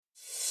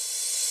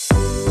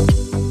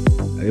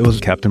It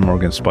was Captain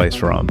Morgan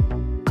Spice rum.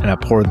 And I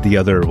poured the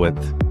other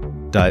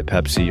with Diet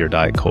Pepsi or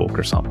Diet Coke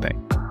or something.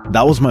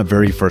 That was my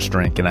very first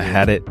drink, and I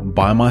had it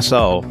by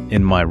myself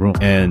in my room.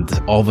 And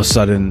all of a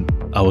sudden,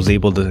 I was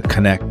able to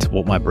connect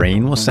what my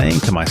brain was saying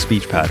to my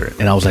speech pattern.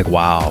 And I was like,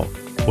 wow,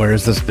 where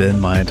has this been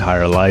my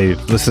entire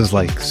life? This is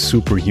like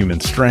superhuman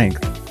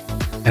strength.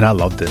 And I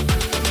loved it.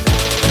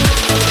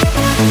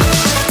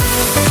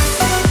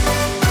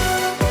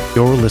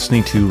 You're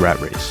listening to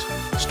Rat Race,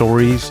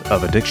 stories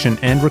of addiction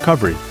and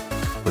recovery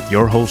with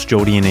your hosts,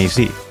 Jody and AZ.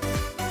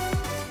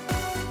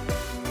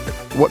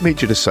 What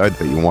made you decide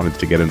that you wanted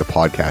to get into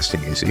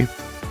podcasting, AZ?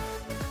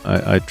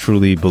 I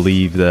truly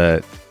believe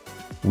that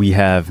we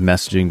have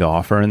messaging to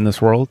offer in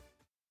this world.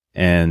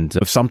 And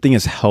if something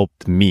has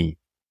helped me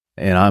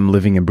and I'm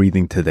living and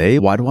breathing today,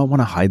 why do I want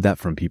to hide that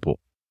from people?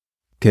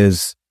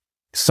 Because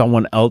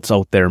someone else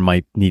out there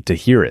might need to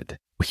hear it,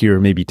 hear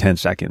maybe 10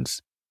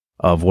 seconds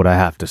of what I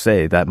have to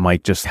say that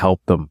might just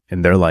help them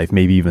in their life,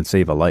 maybe even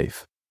save a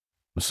life.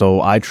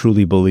 So I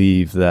truly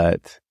believe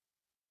that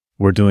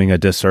we're doing a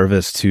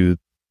disservice to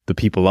the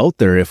people out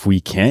there if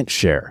we can't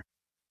share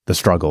the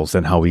struggles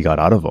and how we got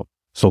out of them,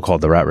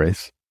 so-called the rat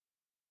race.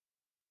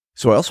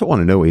 So I also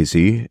want to know, AZ,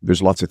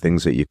 there's lots of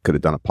things that you could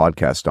have done a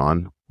podcast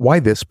on. Why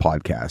this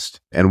podcast?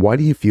 And why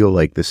do you feel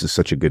like this is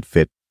such a good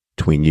fit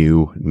between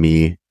you,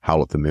 me,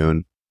 Howl at the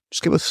Moon?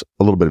 Just give us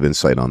a little bit of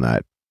insight on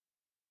that.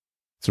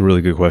 It's a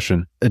really good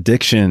question.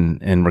 Addiction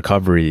and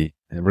recovery,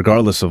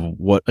 regardless of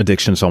what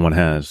addiction someone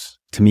has,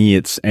 to me,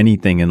 it's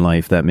anything in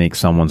life that makes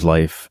someone's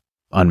life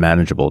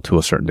unmanageable to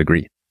a certain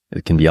degree.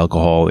 It can be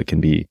alcohol, it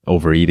can be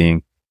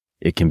overeating,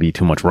 it can be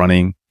too much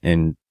running,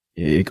 and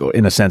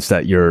in a sense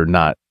that you're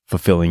not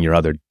fulfilling your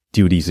other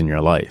duties in your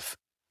life.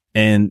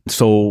 And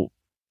so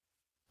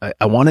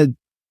I wanted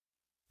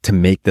to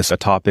make this a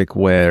topic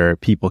where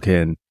people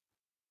can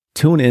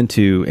tune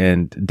into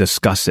and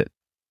discuss it.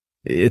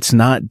 It's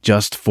not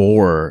just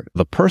for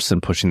the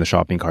person pushing the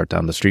shopping cart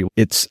down the street.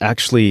 It's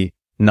actually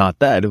not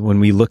that. When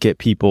we look at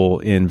people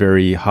in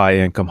very high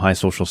income, high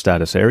social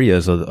status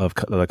areas of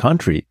the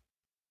country,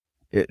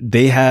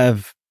 they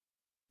have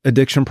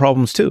addiction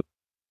problems too,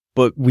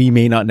 but we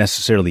may not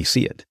necessarily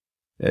see it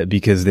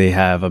because they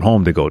have a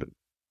home to go to.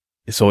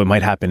 So it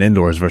might happen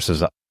indoors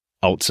versus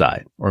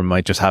outside, or it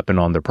might just happen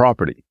on their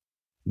property.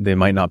 They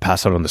might not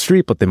pass out on the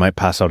street, but they might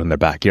pass out in their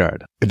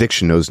backyard.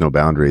 Addiction knows no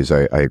boundaries.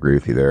 I agree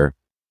with you there.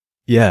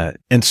 Yeah.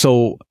 And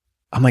so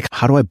I'm like,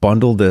 how do I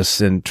bundle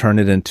this and turn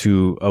it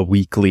into a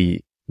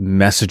weekly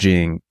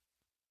messaging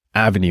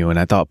avenue? And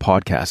I thought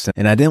podcast,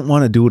 and I didn't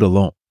want to do it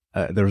alone.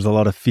 There was a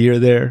lot of fear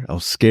there. I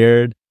was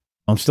scared.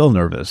 I'm still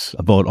nervous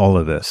about all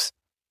of this.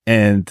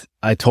 And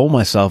I told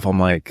myself, I'm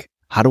like,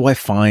 how do I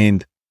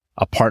find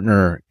a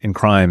partner in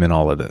crime in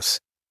all of this?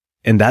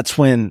 And that's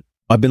when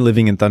I've been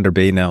living in Thunder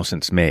Bay now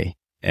since May.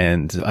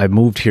 And I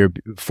moved here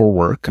for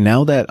work.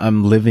 Now that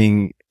I'm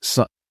living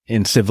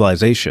in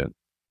civilization,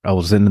 I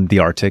was in the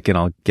Arctic, and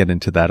I'll get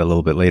into that a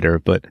little bit later,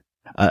 but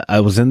I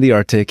was in the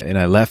Arctic and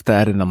I left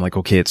that, and I'm like,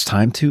 okay, it's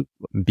time to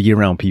be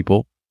around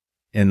people.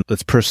 And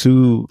let's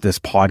pursue this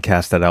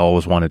podcast that I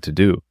always wanted to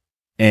do.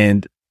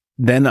 And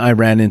then I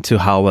ran into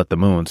Howl at the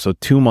Moon. So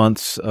 2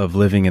 months of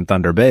living in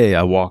Thunder Bay,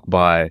 I walked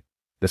by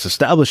this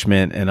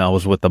establishment and I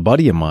was with a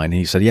buddy of mine. And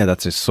he said, yeah,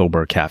 that's a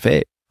sober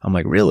cafe. I'm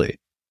like,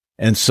 really?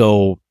 And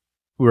so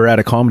we were at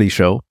a comedy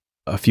show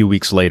a few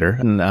weeks later.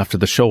 And after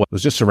the show, it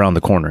was just around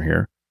the corner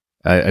here.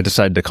 I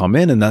decided to come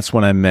in, and that's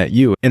when I met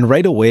you. And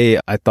right away,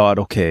 I thought,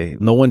 okay,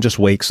 no one just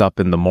wakes up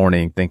in the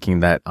morning thinking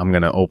that I'm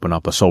going to open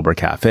up a sober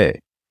cafe.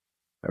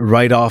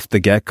 Right off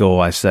the get-go,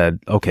 I said,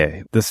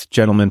 okay, this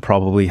gentleman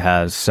probably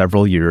has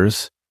several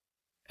years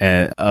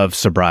of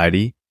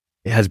sobriety.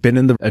 He has been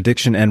in the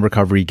addiction and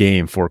recovery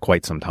game for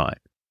quite some time.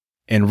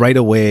 And right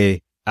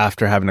away,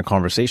 after having a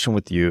conversation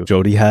with you,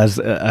 Jody has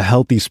a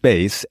healthy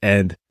space,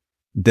 and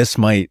this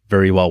might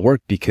very well work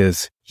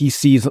because he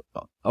sees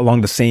along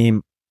the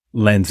same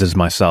lens as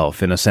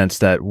myself, in a sense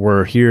that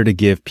we're here to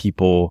give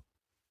people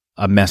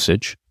a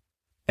message.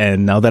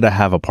 And now that I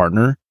have a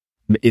partner,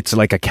 it's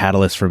like a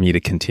catalyst for me to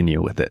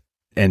continue with it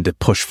and to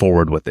push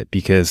forward with it,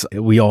 because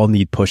we all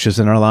need pushes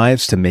in our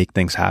lives to make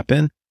things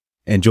happen.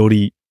 And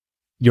Jody,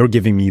 you're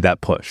giving me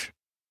that push.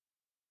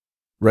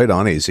 Right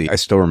on, AZ. I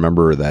still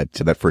remember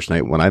that first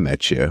night when I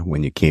met you,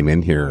 when you came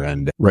in here,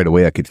 and right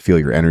away I could feel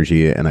your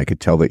energy, and I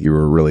could tell that you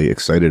were really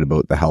excited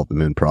about the Howl at the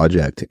Moon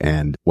project.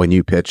 And when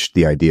you pitched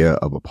the idea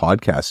of a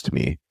podcast to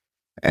me,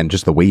 and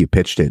just the way you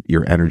pitched it,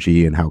 your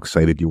energy and how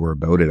excited you were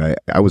about it,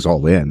 I was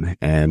all in.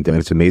 And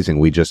it's amazing.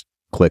 We just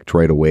clicked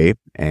right away,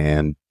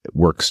 and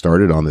work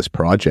started on this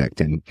project.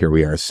 And here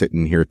we are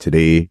sitting here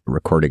today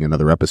recording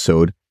another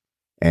episode.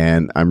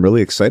 And I'm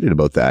really excited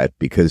about that,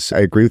 because I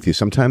agree with you.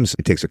 Sometimes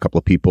it takes a couple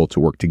of people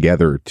to work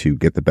together to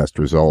get the best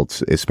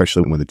results,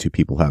 especially when the two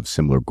people have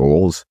similar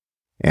goals.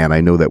 And I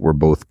know that we're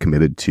both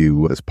committed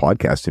to this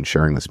podcast and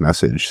sharing this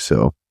message.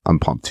 So I'm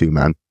pumped too,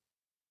 man.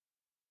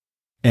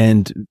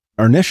 And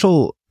our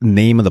initial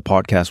name of the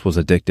podcast was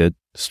Addicted,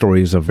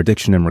 Stories of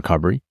Addiction and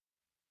Recovery.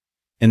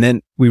 And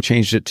then we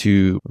changed it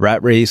to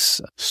Rat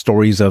Race,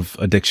 Stories of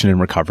Addiction and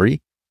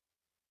Recovery.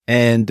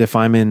 And if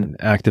I'm in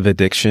active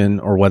addiction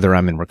or whether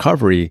I'm in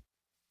recovery,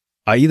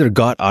 I either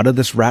got out of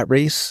this rat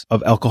race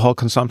of alcohol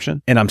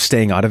consumption and I'm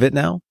staying out of it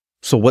now.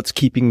 So what's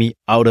keeping me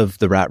out of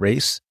the rat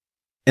race?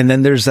 And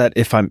then there's that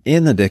if I'm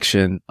in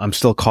addiction, I'm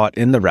still caught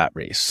in the rat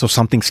race. So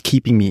something's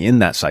keeping me in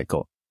that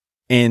cycle.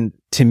 And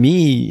to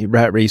me,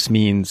 rat race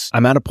means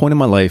I'm at a point in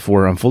my life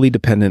where I'm fully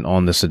dependent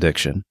on this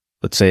addiction.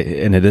 Let's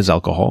say, and it is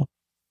alcohol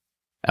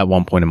at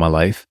one point in my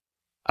life.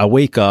 I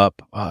wake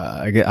up,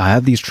 I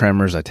have these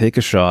tremors, I take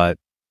a shot,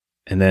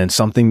 and then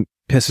something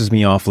pisses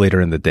me off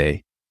later in the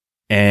day.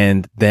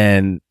 And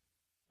then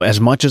as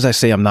much as I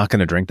say I'm not going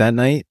to drink that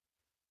night,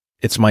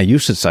 it's my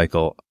usage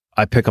cycle.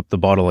 I pick up the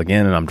bottle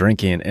again and I'm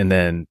drinking. And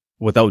then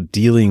without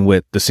dealing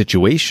with the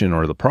situation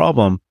or the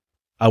problem,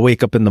 I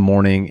wake up in the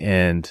morning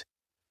and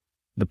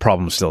the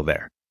problem's still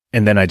there.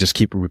 And then I just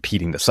keep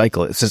repeating the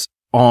cycle. It's this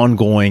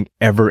ongoing,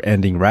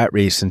 ever-ending rat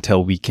race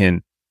until we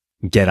can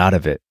get out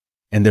of it.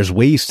 And there's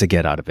ways to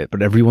get out of it,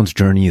 but everyone's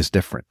journey is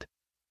different.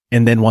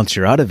 And then once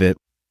you're out of it,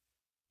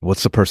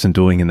 what's the person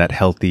doing in that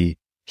healthy,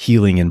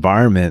 healing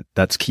environment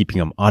that's keeping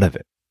them out of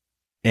it?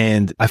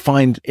 And I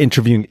find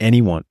interviewing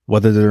anyone,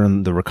 whether they're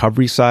on the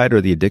recovery side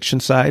or the addiction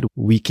side,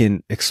 we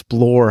can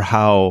explore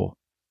how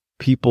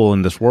people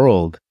in this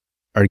world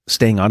are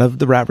staying out of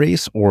the rat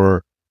race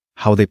or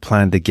how they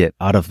plan to get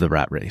out of the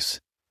rat race.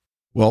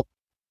 Well,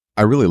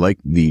 I really like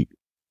the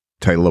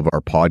title of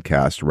our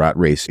podcast, Rat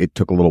Race. It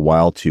took a little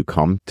while to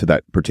come to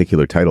that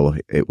particular title.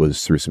 It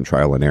was through some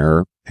trial and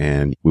error,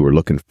 and we were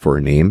looking for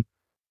a name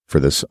for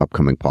this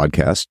upcoming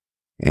podcast,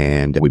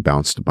 and we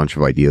bounced a bunch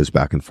of ideas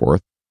back and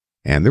forth.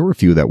 And there were a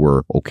few that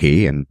were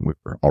okay and we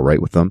were all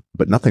right with them,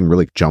 but nothing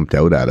really jumped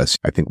out at us.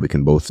 I think we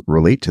can both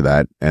relate to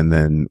that. And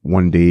then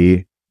one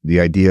day, the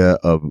idea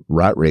of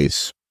rat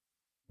race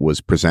was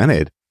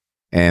presented.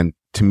 And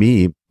to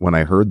me, when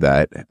I heard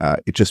that,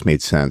 it just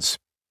made sense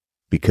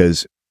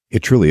because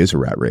it truly is a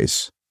rat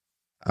race.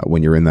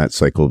 When you're in that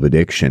cycle of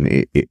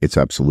addiction, it's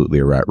absolutely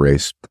a rat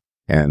race.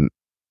 And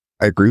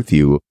I agree with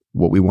you.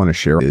 What we want to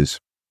share is,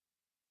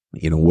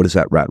 what does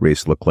that rat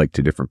race look like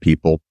to different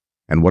people?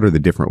 And what are the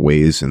different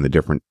ways and the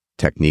different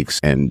techniques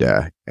and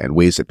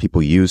ways that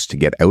people use to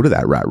get out of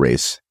that rat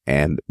race?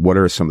 And what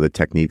are some of the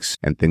techniques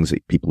and things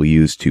that people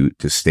use to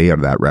stay out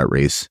of that rat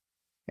race?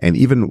 And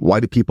even why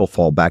do people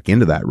fall back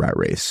into that rat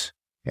race?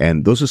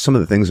 And those are some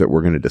of the things that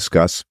we're going to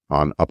discuss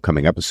on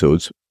upcoming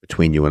episodes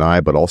between you and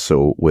I, but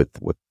also with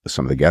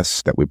some of the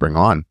guests that we bring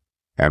on.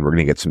 And we're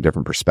going to get some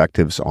different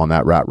perspectives on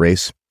that rat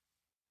race.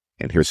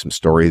 And here's some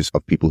stories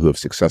of people who have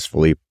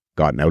successfully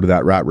gotten out of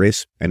that rat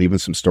race, and even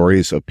some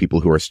stories of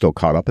people who are still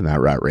caught up in that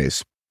rat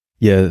race.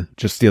 Yeah,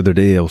 just the other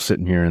day I was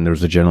sitting here and there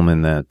was a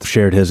gentleman that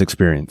shared his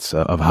experience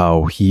of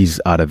how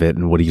he's out of it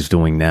and what he's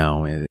doing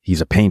now.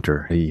 He's a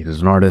painter.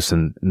 He's an artist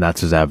and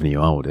that's his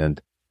avenue out. And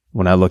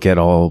when I look at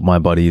all my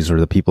buddies or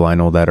the people I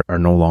know that are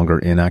no longer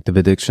in active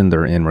addiction,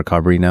 they're in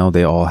recovery now,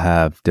 they all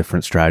have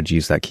different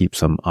strategies that keeps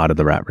them out of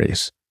the rat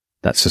race,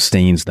 that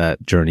sustains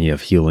that journey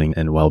of healing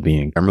and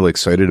well-being. I'm really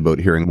excited about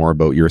hearing more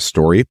about your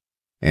story.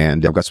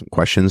 And I've got some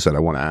questions that I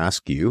want to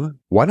ask you.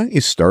 Why don't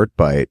you start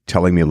by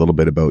telling me a little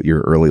bit about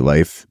your early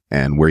life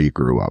and where you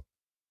grew up?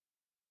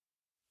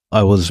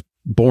 I was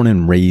born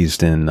and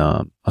raised in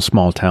a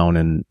small town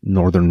in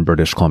northern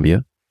British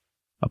Columbia,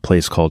 a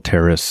place called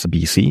Terrace,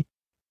 BC.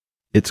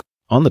 It's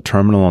on the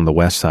terminal on the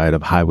west side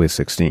of Highway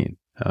 16.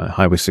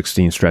 Highway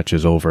 16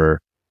 stretches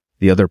over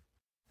the other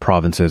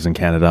provinces in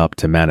Canada up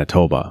to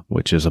Manitoba,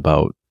 which is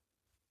about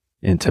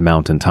into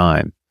Mountain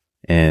Time.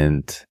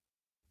 And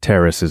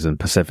Terrace is in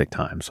Pacific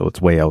time, so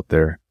it's way out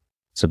there.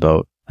 It's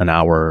about an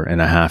hour and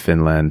a half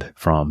inland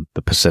from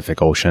the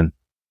Pacific Ocean.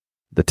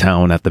 The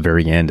town at the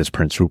very end is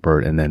Prince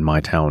Rupert, and then my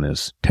town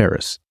is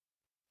Terrace.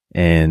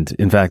 And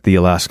in fact, the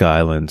Alaska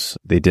Islands,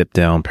 they dip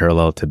down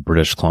parallel to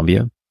British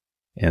Columbia.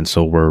 And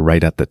so we're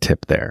right at the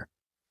tip there.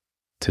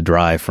 To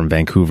drive from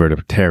Vancouver to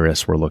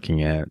Terrace, we're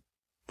looking at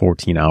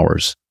 14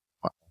 hours.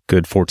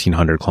 Good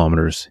 1,400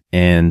 kilometers.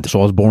 And so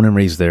I was born and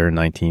raised there in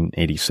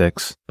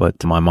 1986,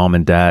 but my mom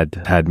and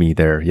dad had me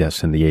there,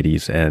 yes, in the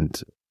 80s.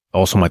 And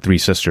also my three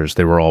sisters,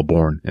 they were all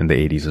born in the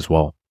 80s as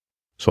well.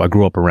 So I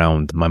grew up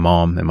around my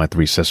mom and my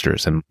three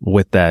sisters. And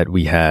with that,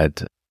 we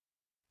had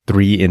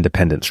 3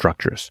 independent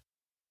structures.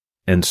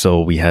 And so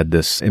we had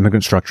this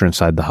immigrant structure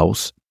inside the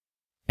house.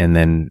 And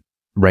then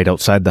right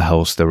outside the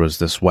house, there was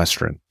this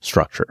Western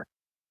structure.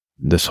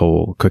 This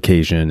whole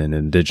Caucasian and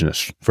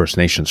Indigenous First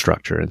Nation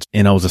structure.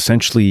 And I was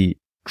essentially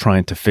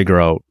trying to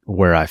figure out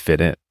where I fit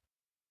in.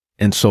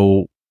 And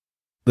so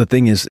the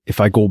thing is,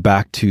 if I go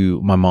back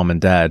to my mom and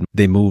dad,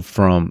 they moved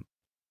from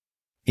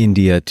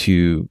India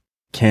to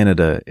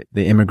Canada.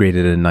 They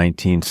immigrated in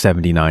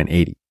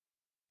 1979-80.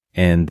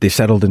 And they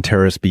settled in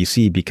Terrace,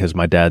 BC because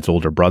my dad's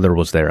older brother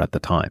was there at the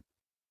time.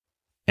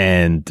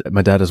 And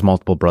my dad has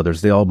multiple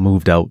brothers. They all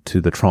moved out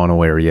to the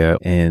Toronto area.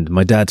 And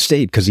my dad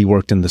stayed because he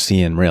worked in the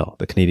CN Rail,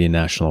 the Canadian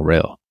National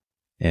Rail.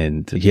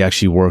 And he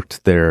actually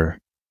worked there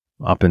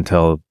up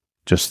until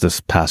just this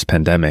past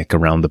pandemic.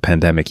 Around the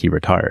pandemic, he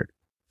retired.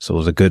 So it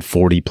was a good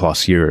 40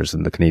 plus years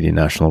in the Canadian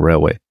National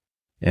Railway.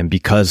 And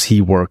because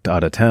he worked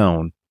out of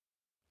town,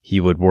 He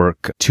would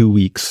work 2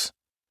 weeks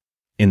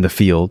in the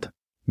field,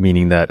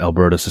 meaning that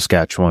Alberta,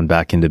 Saskatchewan,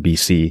 back into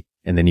BC.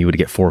 And then he would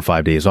get 4 or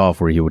 5 days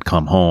off where he would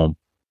come home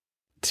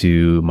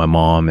to my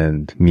mom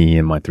and me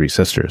and my 3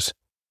 sisters.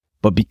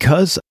 But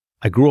because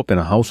I grew up in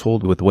a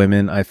household with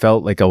women, I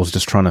felt like I was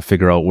just trying to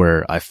figure out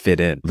where I fit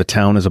in. The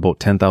town is about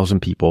 10,000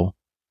 people.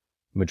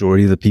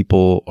 Majority of the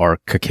people are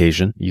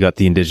Caucasian. You got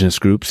the indigenous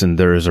groups, and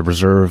there is a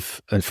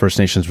reserve, a First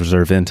Nations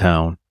reserve in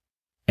town.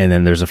 And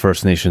then there's a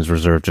First Nations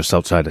reserve just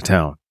outside of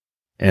town.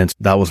 And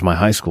that was my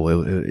high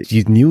school.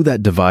 You knew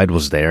that divide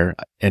was there,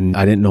 and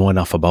I didn't know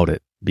enough about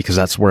it because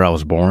that's where I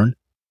was born,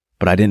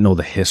 but I didn't know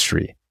the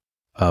history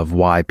of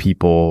why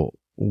people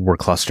were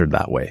clustered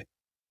that way.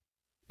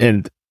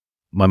 And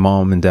my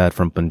mom and dad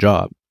from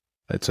Punjab,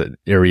 it's an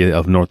area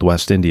of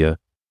northwest India.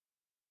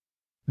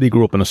 They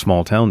grew up in a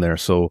small town there.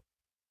 So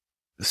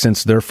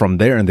since they're from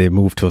there and they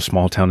moved to a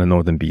small town in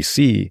northern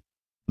BC,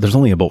 there's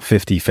only about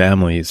 50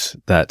 families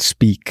that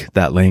speak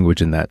that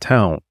language in that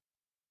town.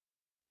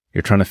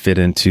 You're trying to fit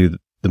into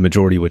the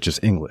majority, which is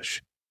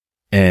English.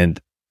 And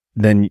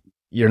then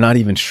you're not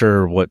even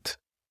sure what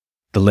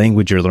the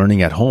language you're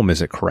learning at home,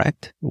 is it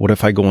correct? What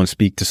if I go and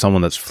speak to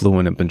someone that's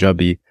fluent in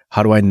Punjabi?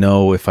 How do I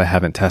know if I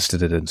haven't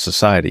tested it in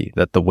society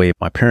that the way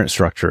my parent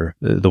structure,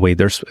 the way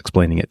they're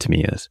explaining it to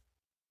me is?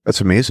 That's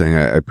amazing.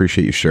 I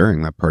appreciate you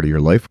sharing that part of your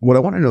life. What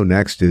I want to know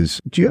next is,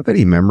 do you have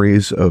any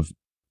memories of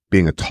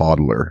being a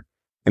toddler?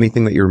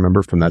 Anything that you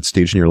remember from that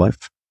stage in your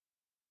life?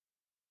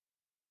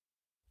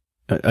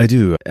 I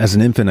do. As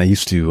an infant, I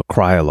used to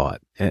cry a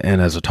lot. And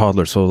as a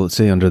toddler, so let's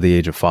say under the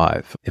age of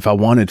 5, if I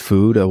wanted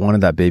food, I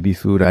wanted that baby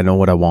food. I know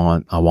what I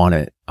want. I want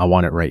it. I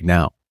want it right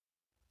now.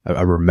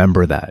 I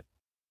remember that.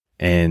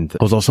 And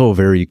I was also a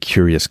very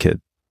curious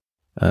kid.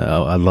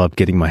 I loved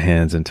getting my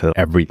hands into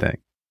everything.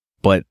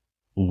 But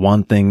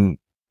one thing,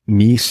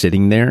 me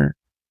sitting there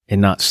and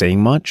not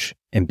saying much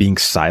and being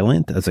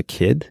silent as a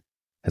kid,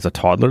 as a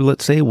toddler,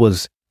 let's say,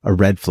 was a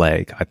red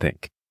flag, I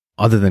think,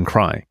 other than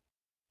crying.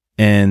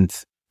 And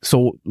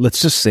so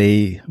let's just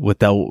say,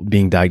 without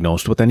being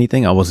diagnosed with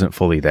anything, I wasn't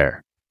fully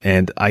there.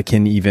 And I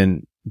can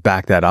even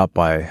back that up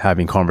by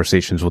having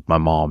conversations with my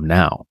mom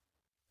now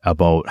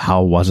about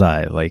how was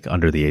I like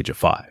under the age of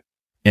 5.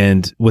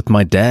 And with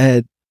my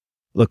dad,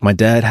 look, my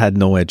dad had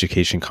no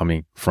education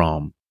coming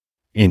from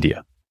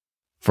India.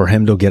 For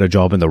him to get a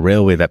job in the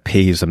railway that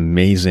pays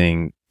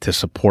amazing to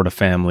support a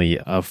family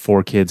of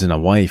 4 kids and a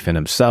wife and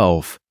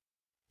himself,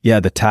 yeah,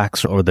 the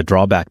tax or the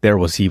drawback there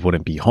was he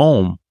wouldn't be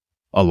home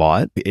a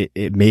lot.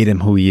 It made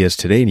him who he is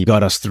today, and he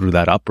got us through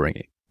that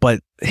upbringing.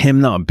 But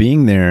him not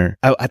being there,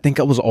 I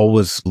think I was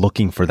always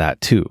looking for that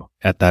too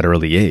at that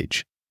early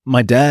age.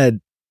 My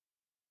dad,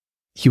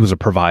 he was a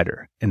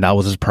provider, and that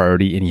was his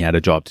priority, and he had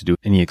a job to do,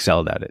 and he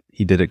excelled at it.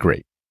 He did it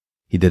great.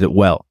 He did it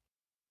well.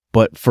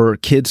 But for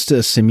kids to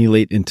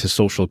assimilate into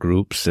social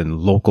groups and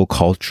local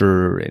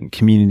culture and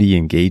community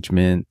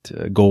engagement,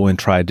 go and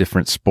try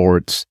different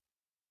sports,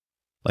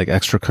 like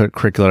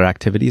extracurricular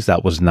activities,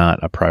 that was not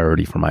a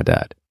priority for my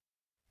dad.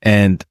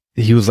 And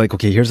he was like,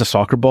 okay, here's a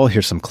soccer ball.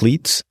 Here's some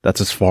cleats.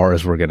 That's as far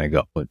as we're going to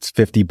go. It's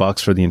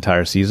 $50 for the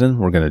entire season.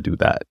 We're going to do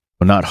that.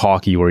 But not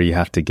hockey where you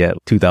have to get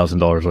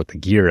 $2,000 worth of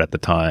gear at the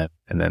time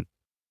and then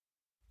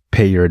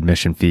pay your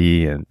admission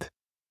fee. And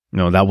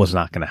that was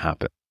not going to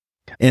happen.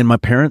 And my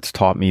parents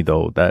taught me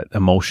though that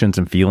emotions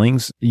and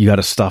feelings, you got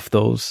to stuff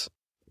those.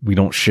 We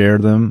don't share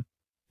them.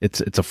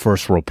 It's a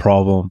first world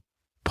problem.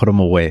 Put them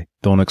away.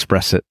 Don't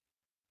express it.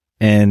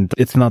 And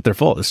it's not their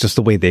fault. It's just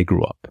the way they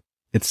grew up.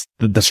 It's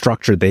the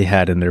structure they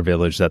had in their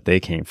village that they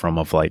came from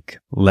of like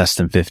less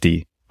than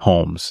 50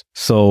 homes.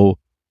 So,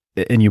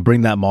 and you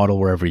bring that model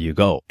wherever you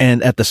go.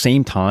 And at the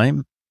same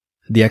time,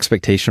 the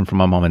expectation from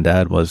my mom and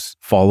dad was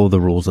follow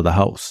the rules of the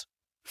house,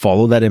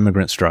 follow that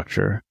immigrant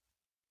structure.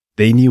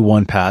 They knew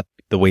one path,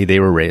 the way they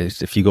were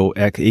raised. If you go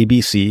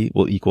ABC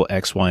will equal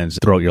X, Y, and Z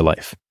throughout your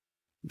life.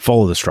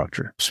 Follow the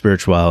structure,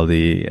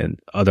 spirituality and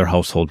other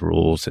household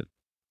rules. And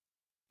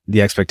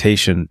the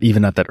expectation,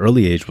 even at that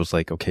early age, was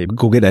like, okay,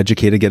 go get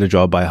educated, get a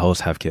job, buy a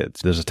house, have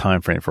kids. There's a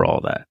time frame for all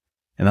that.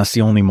 And that's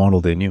the only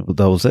model they knew.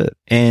 That was it.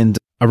 And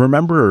I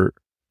remember,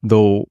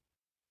 though,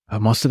 I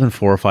must have been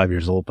 4 or 5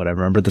 years old, but I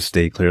remember this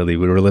day clearly.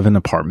 We were living in an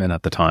apartment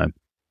at the time,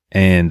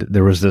 and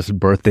there was this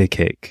birthday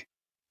cake.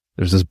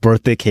 There's this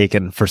birthday cake,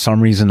 and for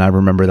some reason, I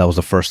remember that was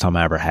the first time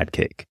I ever had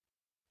cake.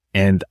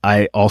 And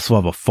I also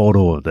have a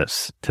photo of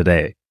this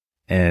today,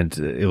 and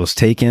it was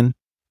taken,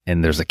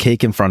 and there's a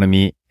cake in front of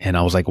me, and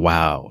I was like,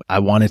 wow, I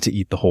wanted to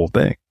eat the whole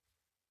thing.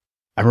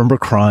 I remember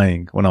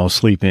crying when I was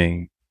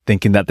sleeping,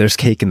 thinking that there's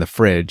cake in the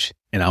fridge,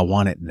 and I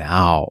want it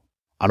now.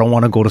 I don't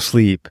want to go to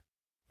sleep,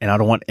 and I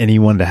don't want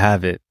anyone to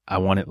have it. I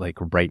want it like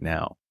right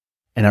now.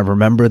 And I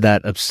remember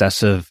that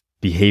obsessive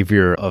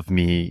behavior of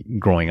me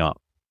growing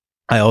up.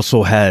 I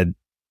also had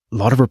a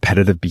lot of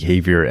repetitive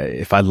behavior.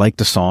 If I liked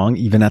a song,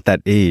 even at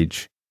that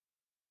age,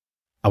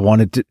 I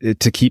wanted it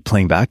to keep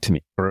playing back to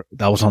me. Or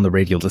that was on the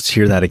radio. Let's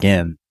hear that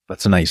again.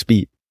 That's a nice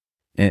beat.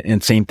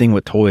 And same thing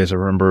with toys. I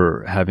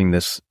remember having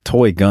this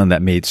toy gun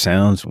that made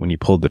sounds when you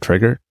pulled the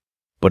trigger,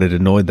 but it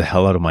annoyed the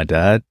hell out of my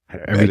dad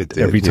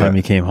every time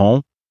he came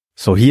home.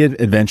 So he had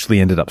eventually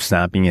ended up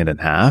snapping it in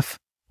half,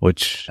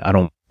 which I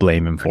don't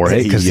blame him for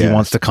it because he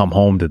wants to come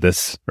home to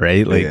this,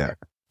 right? Like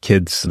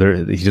kids,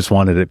 he just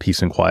wanted it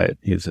peace and quiet.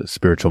 He's a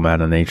spiritual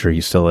man of nature.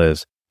 He still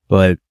is.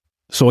 But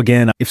so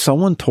again, if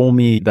someone told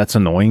me that's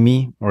annoying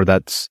me or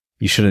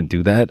you shouldn't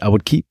do that, I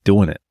would keep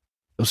doing it.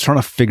 I was trying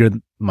to figure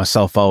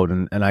myself out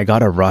and I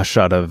got a rush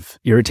out of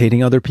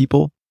irritating other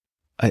people.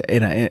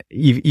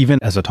 Even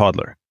as a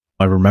toddler,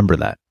 I remember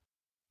that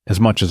as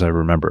much as I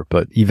remember,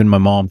 but even my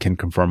mom can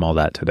confirm all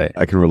that today.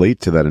 I can relate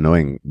to that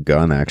annoying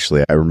gun,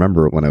 actually. I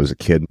remember when I was a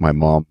kid, my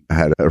mom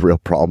had a real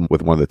problem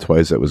with one of the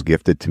toys that was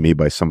gifted to me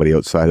by somebody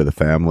outside of the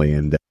family,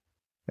 and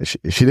she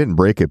didn't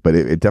break it, but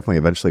it definitely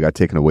eventually got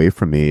taken away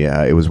from me.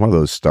 It was one of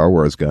those Star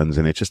Wars guns,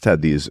 and it just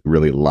had these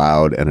really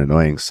loud and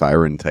annoying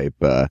siren type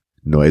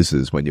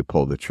noises when you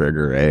pull the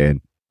trigger,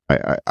 and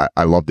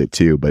I loved it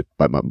too, but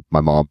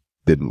my mom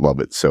didn't love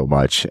it so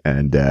much.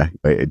 And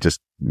it just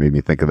made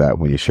me think of that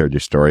when you shared your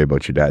story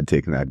about your dad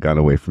taking that gun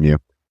away from you.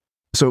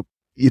 So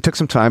you took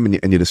some time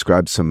and you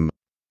described some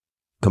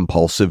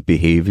compulsive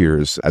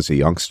behaviors as a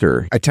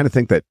youngster. I tend to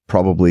think that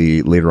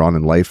probably later on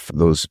in life,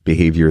 those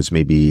behaviors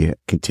maybe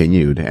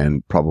continued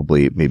and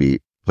probably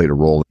maybe played a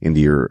role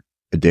into your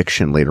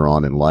addiction later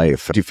on in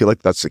life. Do you feel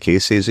like that's the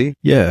case, Az?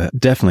 Yeah,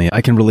 definitely.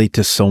 I can relate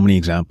to so many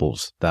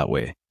examples that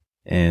way.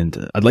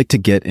 And I'd like to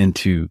get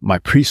into my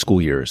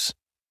preschool years.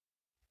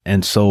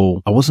 And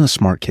so I wasn't a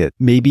smart kid.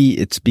 Maybe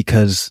it's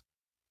because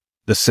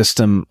the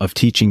system of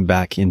teaching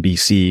back in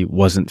BC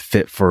wasn't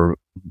fit for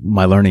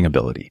my learning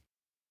ability.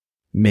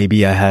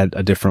 Maybe I had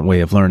a different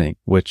way of learning,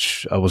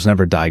 which I was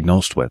never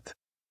diagnosed with.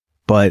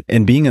 But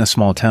in being in a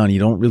small town, you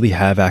don't really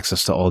have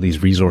access to all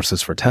these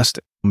resources for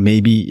testing.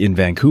 Maybe in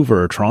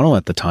Vancouver or Toronto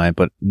at the time,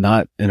 but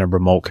not in a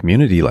remote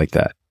community like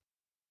that.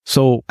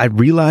 So I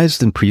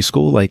realized in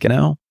preschool, like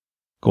now,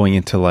 going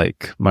into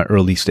like my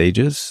early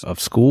stages of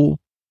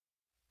school,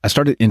 I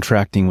started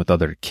interacting with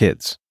other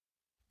kids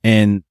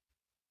and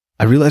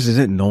I realized I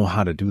didn't know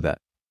how to do that.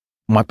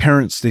 My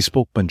parents, they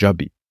spoke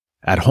Punjabi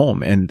at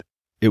home and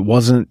it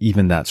wasn't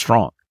even that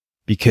strong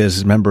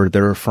because remember,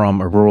 they're from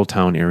a rural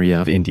town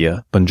area of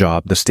India,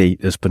 Punjab. The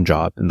state is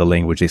Punjab and the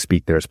language they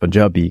speak there is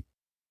Punjabi.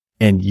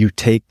 And you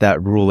take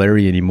that rural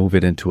area and you move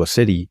it into a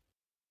city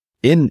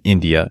in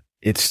India,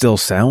 it still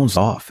sounds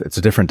off. It's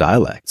a different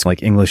dialect. It's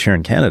like English here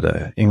in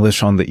Canada,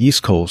 English on the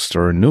East Coast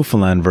or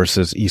Newfoundland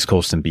versus East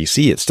Coast in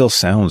BC. It still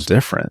sounds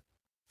different,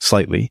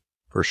 slightly.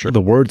 For sure.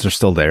 The words are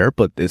still there,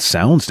 but it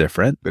sounds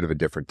different. Bit of a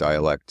different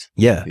dialect.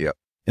 Yeah. Yep.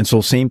 And so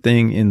same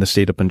thing in the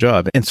state of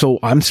Punjab. And so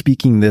I'm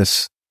speaking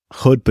this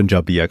hood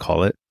Punjabi, I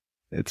call it.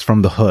 It's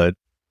from the hood.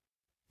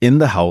 In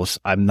the house,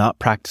 I'm not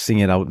practicing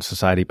it out in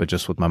society, but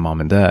just with my mom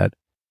and dad.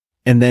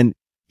 And then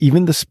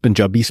even this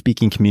Punjabi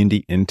speaking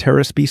community in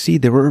Terrace, BC,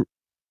 they were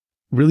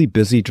really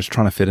busy just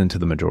trying to fit into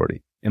the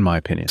majority, in my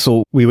opinion.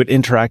 So we would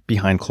interact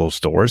behind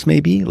closed doors,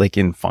 maybe like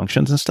in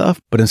functions and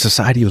stuff, but in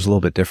society it was a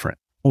little bit different.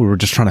 We were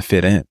just trying to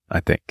fit in,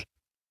 I think.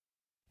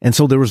 And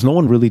so there was no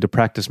one really to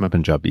practice my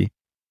Punjabi.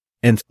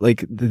 And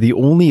like the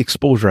only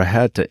exposure I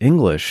had to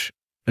English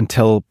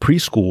until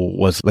preschool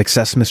was like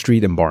Sesame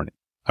Street and Barney.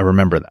 I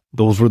remember that.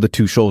 Those were the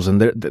two shows and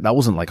that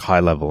wasn't like high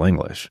level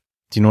English.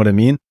 Do you know what I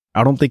mean?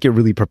 I don't think it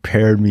really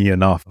prepared me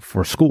enough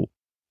for school.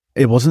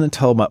 It wasn't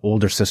until my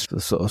older sister,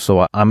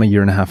 so I'm a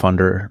year and a half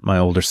under my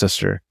older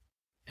sister.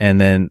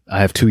 And then I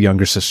have two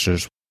younger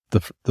sisters.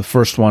 The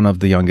first one of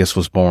the youngest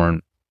was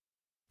born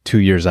 2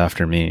 years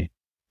after me,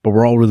 but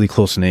we're all really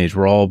close in age.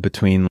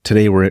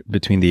 Today we're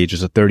between the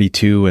ages of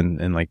 32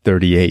 and like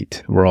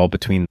 38. We're all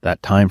between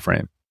that time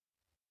frame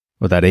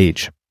or that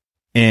age.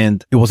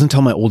 And it wasn't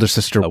until my older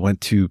sister went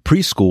to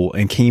preschool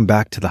and came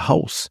back to the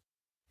house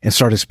and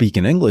started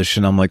speaking English.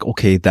 And I'm like,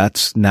 okay,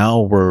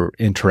 now we're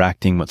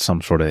interacting with some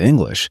sort of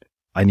English.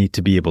 I need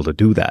to be able to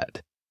do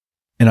that.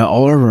 And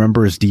all I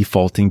remember is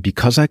defaulting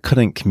because I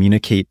couldn't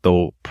communicate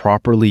though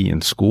properly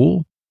in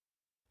school,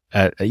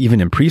 even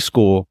in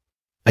preschool,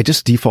 I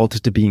just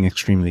defaulted to being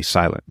extremely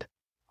silent.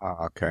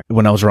 Okay.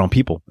 When I was around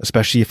people,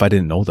 especially if I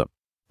didn't know them.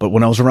 But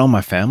when I was around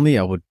my family,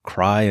 I would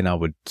cry and I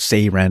would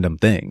say random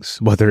things,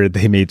 whether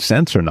they made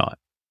sense or not.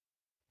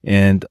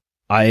 And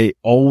I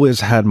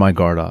always had my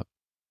guard up,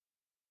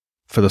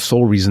 for the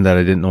sole reason that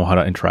I didn't know how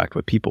to interact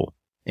with people.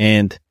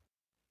 And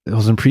I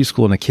was in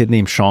preschool and a kid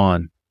named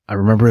Sean, I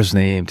remember his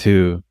name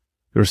too.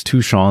 There was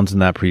 2 Seans in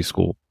that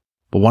preschool,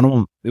 but one of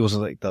them, it was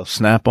like the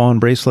snap-on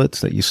bracelets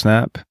that you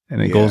snap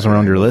and it goes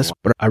around your wrist.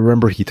 But I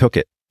remember he took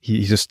it.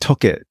 He just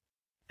took it.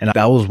 And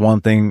that was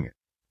one thing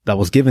that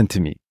was given to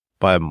me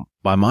by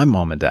my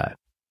mom and dad.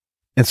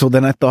 And so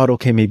then I thought,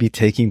 okay, maybe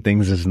taking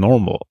things is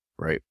normal,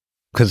 right?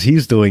 Because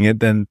he's doing it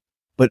then.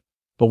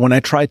 But when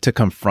I tried to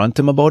confront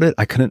him about it,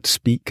 I couldn't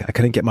speak. I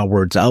couldn't get my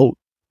words out.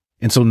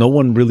 And so no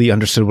one really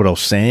understood what I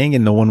was saying.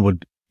 And no one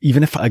would,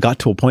 even if I got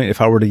to a point,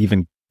 if I were to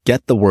even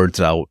get the words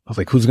out, I was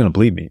like, who's going to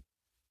believe me?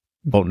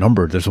 About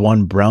number, there's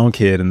one brown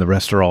kid and the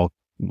rest are all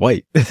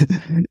white.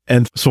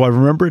 And so I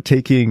remember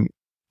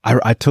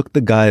I took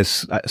the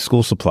guy's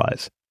school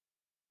supplies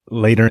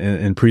later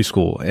in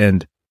preschool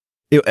and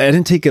I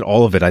didn't take it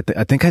all of it. I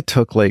think I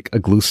took like a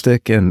glue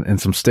stick and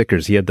some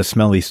stickers. He had the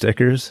smelly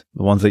stickers,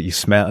 the ones that you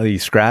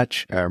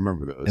scratch. I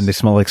remember those. And they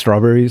smell like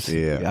strawberries.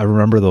 Yeah. I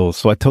remember those.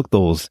 So I took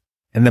those,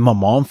 and then my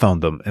mom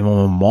found them. And when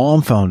my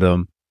mom found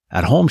them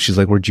at home, she's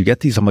like, "Where'd you get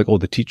these?" I'm like, "Oh,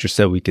 the teacher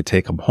said we could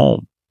take them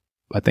home."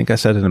 I think I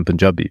said it in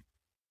Punjabi.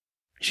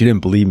 She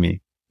didn't believe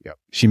me. Yep.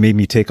 She made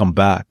me take them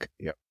back.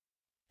 Yep.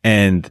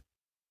 And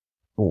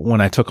when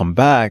I took them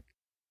back,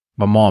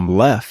 my mom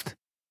left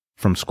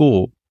from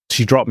school.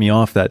 She dropped me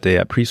off that day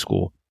at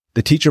preschool.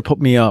 The teacher put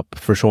me up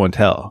for show and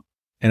tell,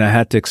 and I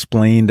had to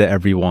explain to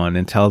everyone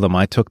and tell them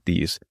I took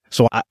these.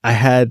 So I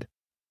had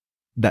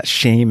that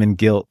shame and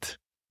guilt,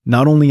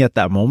 not only at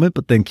that moment,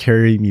 but then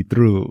carrying me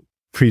through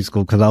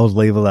preschool because I was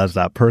labeled as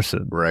that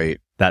person, Right.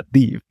 that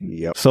thief.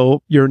 Yep.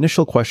 So your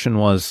initial question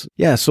was,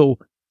 so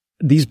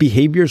these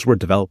behaviors were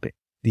developing.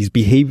 These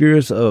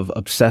behaviors of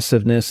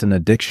obsessiveness and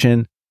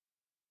addiction,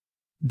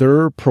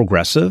 they're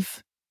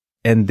progressive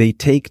and they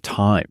take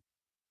time.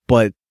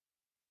 But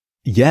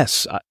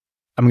yes,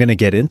 I'm going to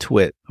get into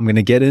it. I'm going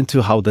to get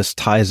into how this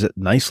ties it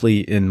nicely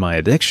in my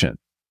addiction,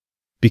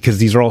 because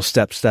these are all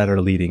steps that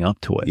are leading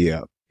up to it.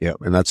 Yeah. Yeah.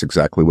 And that's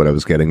exactly what I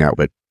was getting at.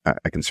 But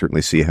I can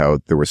certainly see how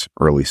there was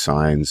early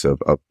signs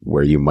of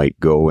where you might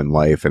go in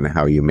life and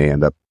how you may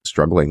end up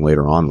struggling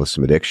later on with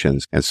some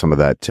addictions and some of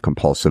that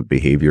compulsive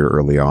behavior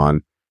early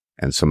on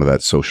and some of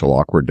that social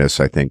awkwardness,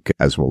 I think,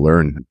 as we'll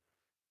learn,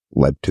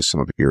 led to some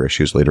of your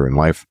issues later in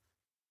life.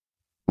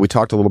 We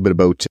talked a little bit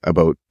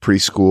about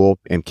preschool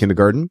and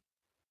kindergarten.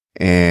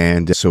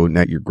 And so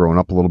now you're growing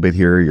up a little bit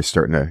here. You're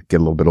starting to get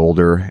a little bit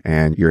older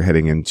and you're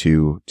heading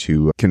into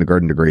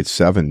kindergarten to grade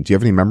 7. Do you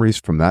have any memories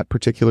from that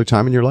particular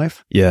time in your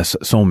life? Yes,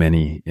 so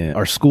many.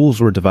 Our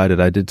schools were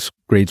divided. I did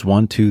grades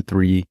 1, 2,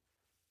 3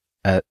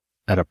 at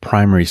a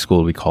primary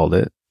school, we called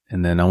it.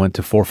 And then I went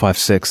to 4, 5,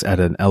 6 at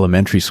an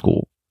elementary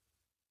school.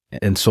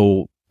 And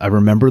so I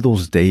remember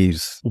those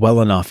days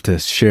well enough to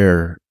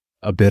share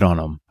a bit on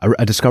them.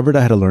 I discovered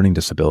I had a learning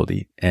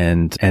disability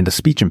and a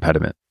speech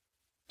impediment.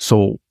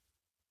 So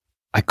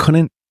I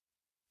couldn't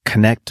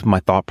connect my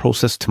thought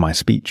process to my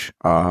speech.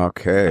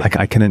 Okay.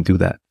 I couldn't do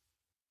that.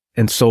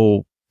 And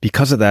so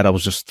because of that, I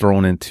was just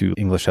thrown into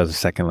English as a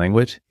second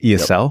language,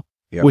 ESL,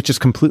 Yep. which is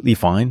completely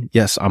fine.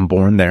 Yes, I'm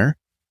born there.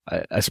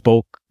 I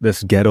spoke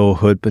this ghetto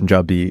hood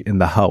Punjabi in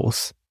the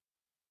house.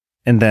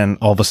 And then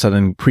all of a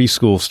sudden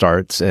preschool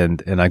starts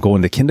and I go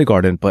into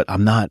kindergarten, but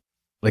I'm not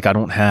like, I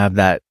don't have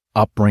that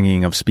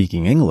upbringing of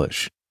speaking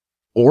English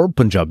or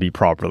Punjabi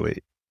properly.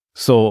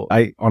 So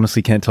I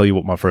honestly can't tell you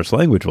what my first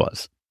language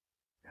was.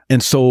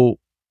 And so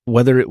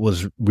whether it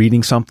was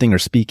reading something or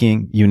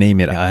speaking, you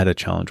name it, I had a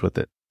challenge with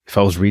it. If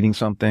I was reading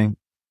something,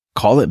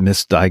 call it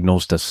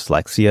misdiagnosed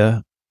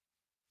dyslexia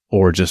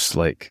or just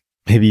like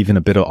maybe even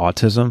a bit of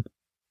autism.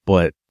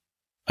 But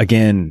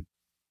again,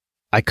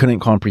 I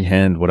couldn't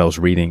comprehend what I was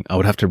reading. I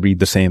would have to read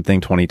the same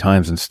thing 20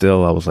 times and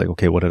still I was like,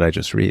 okay, what did I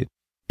just read?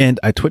 And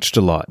I twitched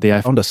a lot.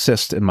 I found a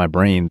cyst in my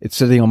brain. It's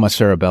sitting on my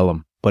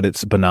cerebellum, but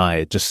it's benign.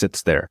 It just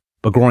sits there.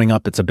 But growing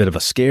up, it's a bit of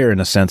a scare in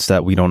a sense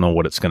that we don't know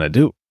what it's going to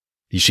do.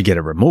 You should get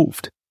it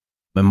removed.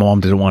 My mom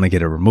didn't want to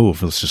get it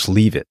removed. Let's just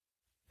leave it.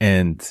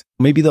 And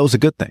maybe that was a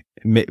good thing,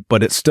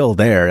 but it's still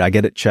there. I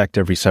get it checked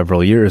every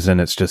several years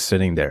and it's just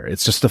sitting there.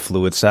 It's just a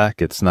fluid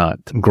sac. It's not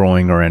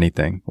growing or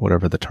anything,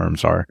 whatever the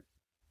terms are.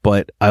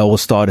 But I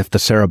always thought if the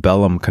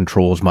cerebellum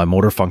controls my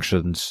motor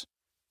functions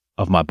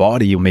of my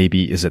body,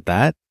 maybe is it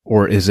that?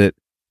 Or is it,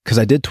 because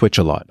I did twitch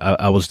a lot.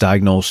 I was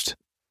diagnosed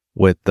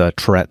with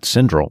Tourette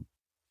syndrome.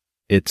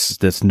 It's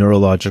this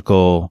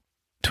neurological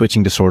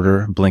twitching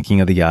disorder,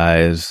 blinking of the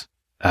eyes,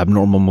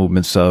 abnormal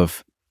movements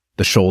of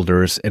the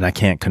shoulders, and I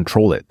can't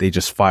control it. They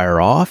just fire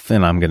off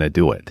and I'm going to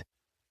do it.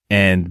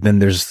 And then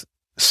there's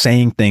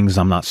saying things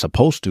I'm not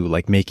supposed to,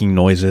 like making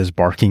noises,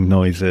 barking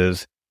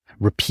noises,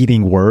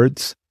 repeating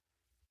words.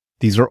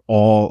 These are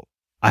all,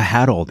 I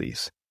had all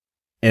these.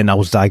 And I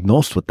was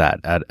diagnosed with that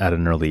at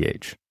an early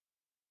age.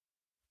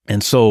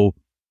 And so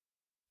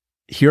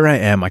here I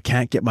am. I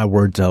can't get my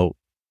words out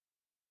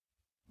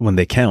when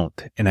they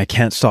count. And I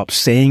can't stop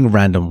saying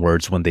random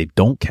words when they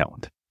don't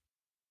count.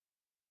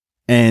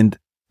 And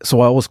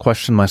so I always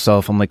question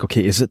myself. I'm like,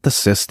 okay, is it the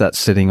cyst that's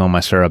sitting on my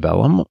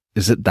cerebellum?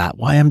 Is it that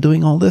why I'm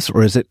doing all this?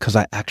 Or is it because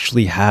I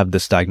actually have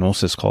this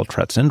diagnosis called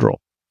Tourette syndrome?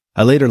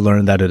 I later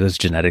learned that it is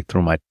genetic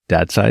through my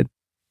dad's side,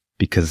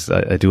 because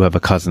I do have a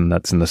cousin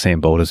that's in the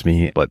same boat as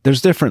me, but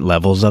there's different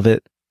levels of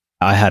it.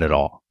 I had it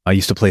all. I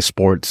used to play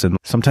sports and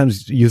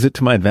sometimes use it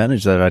to my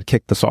advantage that I'd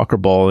kick the soccer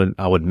ball and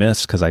I would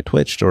miss because I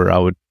twitched, or I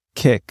would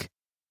kick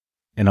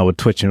and I would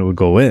twitch and it would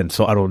go in.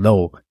 So I don't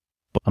know.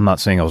 But I'm not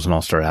saying I was an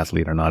all-star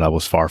athlete or not. I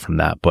was far from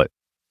that, but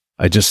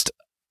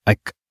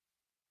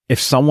if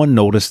someone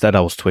noticed that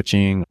I was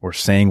twitching or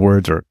saying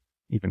words or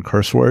even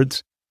curse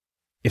words,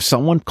 if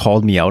someone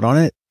called me out on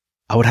it,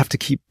 I would have to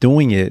keep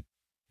doing it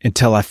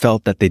until I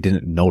felt that they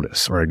didn't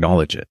notice or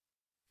acknowledge it.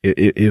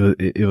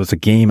 It was a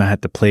game I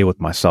had to play with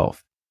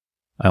myself.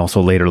 I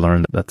also later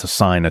learned that that's a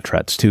sign of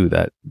Tourette's too,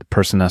 that the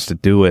person has to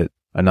do it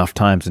enough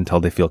times until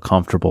they feel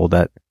comfortable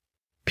that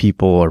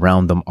people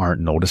around them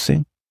aren't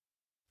noticing.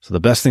 So the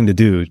best thing to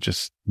do,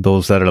 just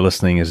those that are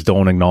listening, is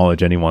don't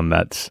acknowledge anyone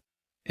that's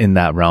in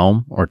that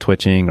realm or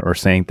twitching or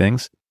saying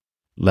things.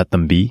 Let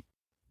them be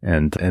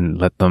and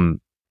let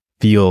them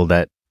feel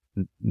that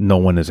no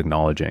one is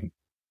acknowledging.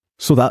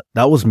 So that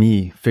was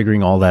me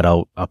figuring all that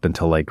out up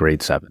until like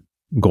grade 7,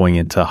 going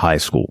into high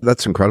school.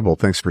 That's incredible.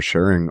 Thanks for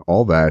sharing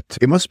all that.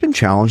 It must have been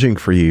challenging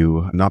for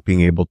you not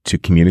being able to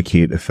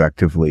communicate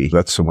effectively.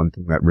 That's the one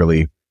thing that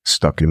really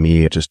stuck in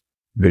me, just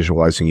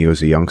visualizing you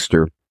as a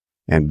youngster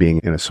and being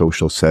in a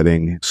social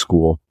setting,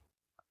 school,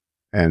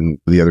 and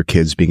the other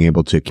kids being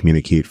able to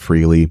communicate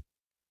freely,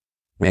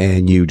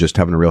 and you just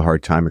having a real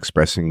hard time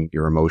expressing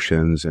your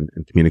emotions and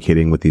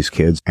communicating with these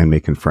kids and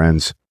making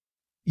friends.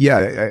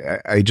 Yeah,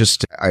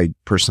 I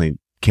personally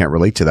can't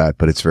relate to that,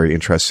 but it's very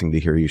interesting to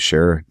hear you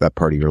share that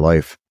part of your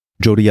life.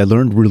 Jody, I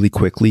learned really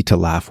quickly to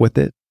laugh with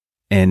it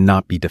and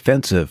not be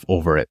defensive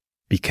over it,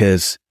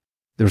 because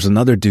there was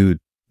another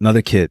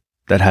kid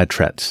that had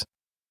Tourette's,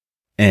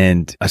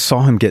 and I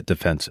saw him get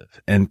defensive,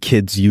 and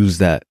kids use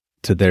that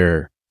to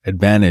their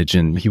advantage,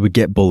 and he would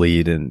get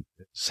bullied and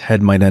his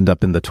head might end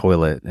up in the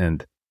toilet.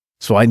 And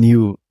so I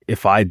knew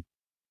if I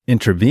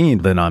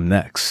intervened, then I'm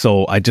next.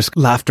 So I just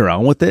laughed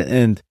around with it.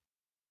 And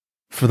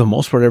for the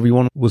most part,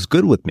 everyone was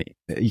good with me.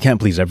 You can't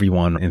please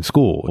everyone in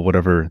school,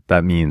 whatever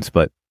that means.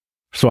 But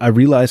so I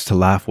realized to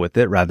laugh with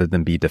it rather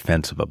than be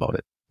defensive about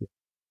it.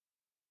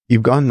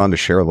 You've gone on to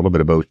share a little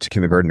bit about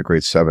kindergarten to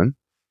grade 7.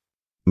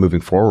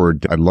 Moving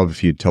forward, I'd love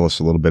if you'd tell us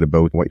a little bit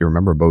about what you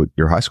remember about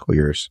your high school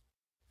years.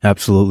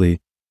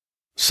 Absolutely.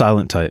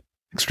 Silent type,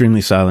 extremely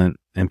silent.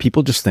 And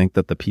people just think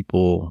that the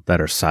people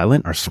that are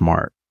silent are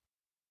smart.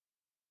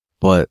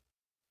 But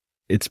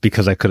it's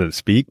because I couldn't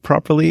speak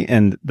properly.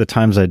 And the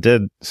times I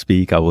did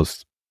speak, it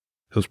was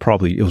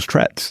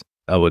Tourette's.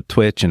 I would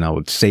twitch and I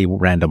would say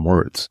random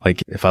words.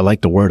 Like if I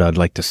liked a word, I'd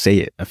like to say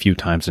it a few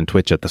times and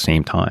twitch at the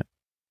same time.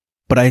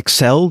 But I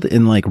excelled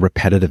in like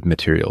repetitive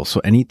material.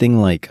 So anything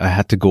like I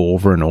had to go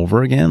over and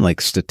over again, like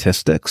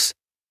statistics,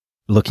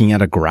 looking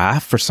at a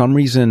graph. For some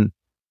reason,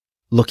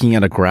 looking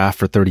at a graph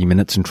for 30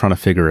 minutes and trying to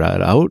figure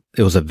it out,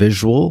 it was a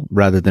visual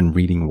rather than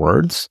reading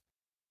words.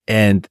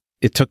 And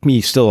it took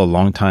me still a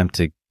long time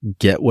to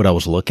get what I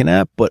was looking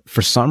at, but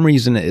for some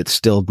reason it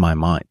stilled my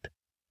mind.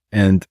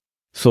 And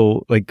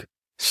so like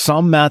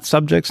some math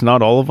subjects,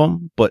 not all of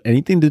them, but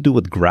anything to do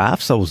with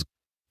graphs, I was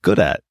good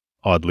at,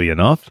 oddly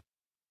enough.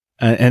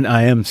 And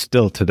I am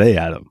still today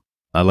at them.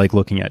 I like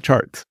looking at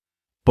charts.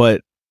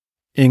 But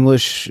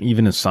English,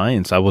 even in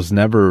science, I was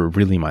never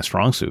really my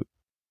strong suit.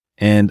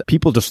 And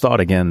people just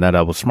thought, again, that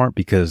I was smart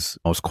because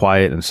I was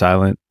quiet and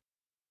silent.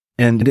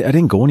 And I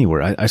didn't go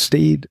anywhere. I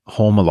stayed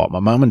home a lot.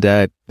 My mom and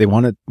dad, they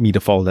wanted me to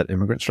follow that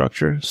immigrant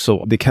structure.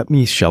 So they kept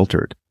me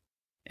sheltered.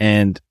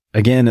 And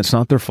again, it's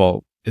not their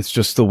fault. It's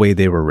just the way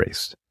they were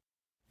raised.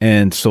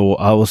 And so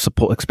I was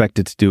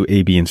expected to do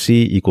A, B, and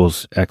C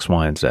equals X,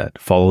 Y, and Z.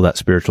 Follow that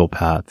spiritual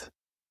path.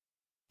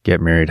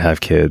 Get married,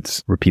 have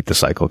kids, repeat the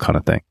cycle kind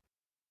of thing.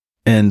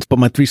 But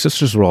my 3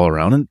 sisters were all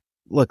around. And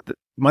look,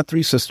 my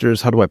 3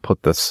 sisters, how do I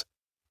put this?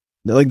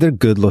 They're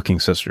good looking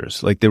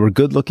sisters. Like they were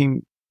good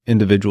looking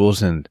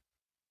individuals. And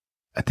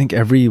I think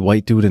every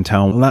white dude in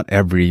town, well, not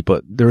every,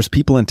 but there was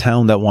people in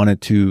town that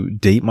wanted to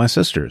date my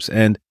sisters.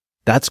 And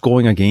that's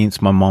going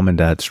against my mom and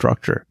dad's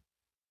structure.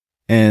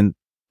 And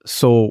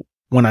so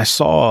when I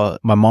saw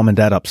my mom and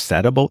dad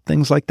upset about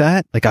things like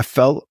that, like I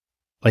felt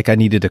like I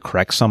needed to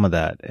correct some of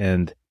that.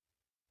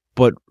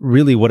 But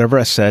really whatever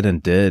I said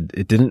and did,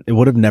 it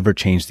would have never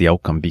changed the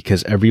outcome,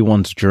 because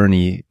everyone's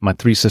journey, my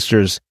 3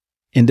 sisters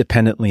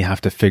independently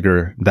have to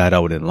figure that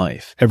out in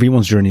life.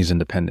 Everyone's journey is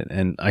independent.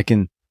 And I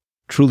can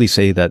truly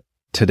say that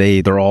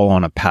today they're all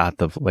on a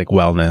path of like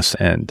wellness,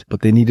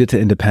 but they needed to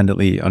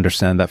independently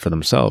understand that for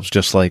themselves,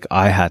 just like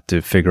I had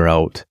to figure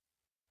out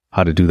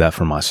how to do that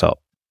for myself.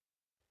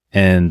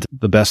 And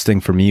the best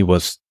thing for me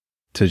was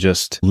to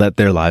just let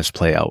their lives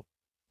play out.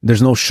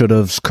 There's no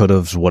should'ves,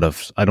 could'ves,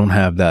 what'ves. I don't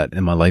have that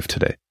in my life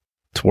today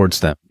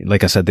towards them.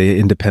 Like I said, they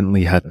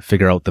independently had to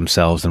figure out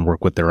themselves and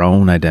work with their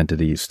own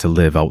identities to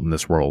live out in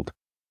this world.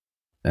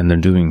 And they're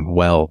doing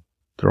well.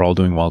 They're all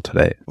doing well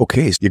today.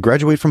 Okay. So you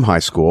graduate from high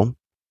school.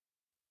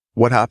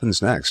 What happens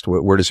next?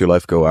 Where does your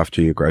life go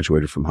after you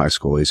graduated from high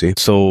school, Easy?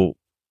 So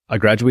I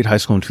graduated high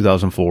school in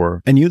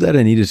 2004. I knew that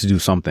I needed to do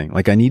something.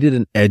 Like I needed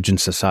an edge in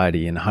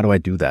society. And how do I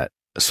do that?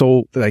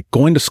 So like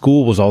going to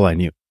school was all I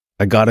knew.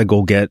 I got to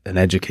go get an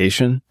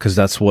education because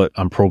that's what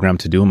I'm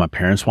programmed to do. And my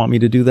parents want me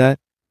to do that.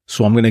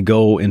 So I'm going to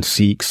go and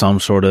seek some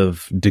sort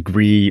of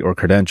degree or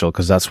credential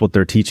because that's what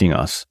they're teaching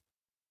us.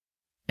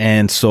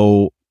 And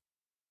so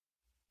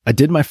I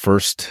did my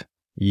first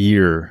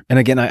year. And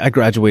again, I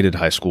graduated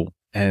high school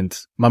and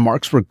my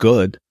marks were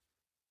good.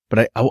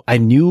 But I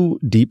knew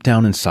deep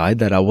down inside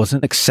that I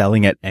wasn't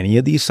excelling at any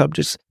of these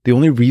subjects. The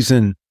only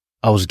reason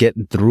I was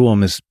getting through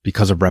them is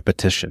because of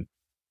repetition.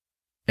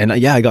 And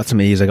yeah, I got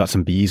some A's, I got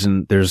some B's,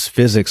 and there's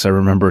physics. I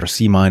remember a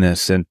C-,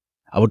 and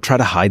I would try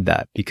to hide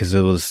that because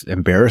it was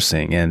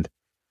embarrassing. And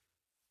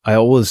I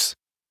always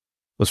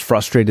was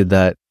frustrated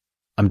that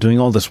I'm doing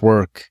all this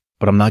work,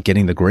 but I'm not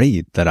getting the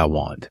grade that I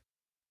want.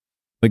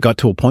 it got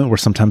to a point where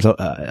sometimes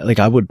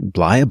I would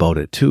lie about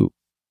it too,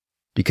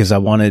 because I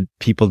wanted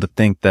people to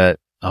think that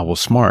I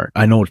was smart.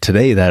 I know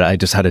today that I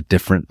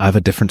have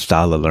a different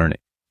style of learning,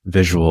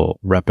 visual,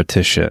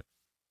 repetition.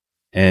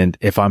 And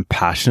if I'm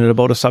passionate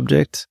about a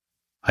subject,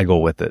 I go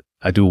with it.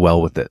 I do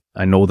well with it.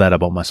 I know that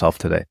about myself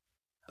today.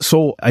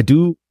 So I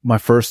do my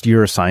first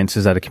year of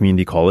sciences at a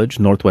community college,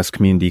 Northwest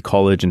Community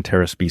College in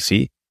Terrace,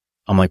 BC.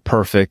 I'm like,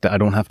 perfect. I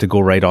don't have to go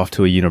right off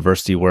to a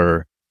university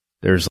where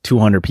there's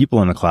 200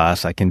 people in a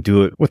class. I can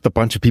do it with a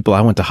bunch of people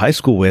I went to high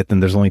school with,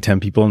 and there's only 10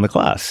 people in the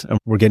class. And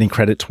we're getting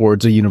credit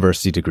towards a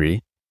university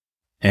degree.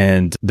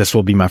 And this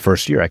will be my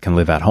first year. I can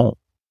live at home.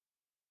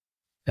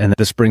 And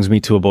this brings me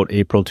to about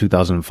April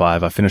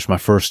 2005. I finished my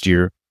first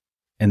year,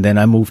 and then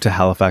I moved to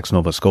Halifax,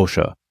 Nova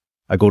Scotia.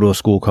 I go to a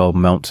school called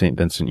Mount St.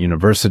 Vincent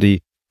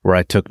University, where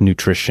I took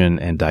nutrition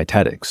and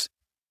dietetics.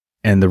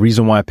 And the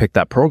reason why I picked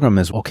that program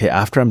is, okay,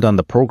 after I'm done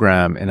the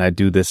program and I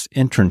do this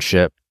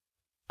internship,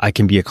 I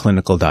can be a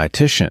clinical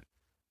dietitian.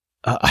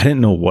 I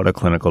didn't know what a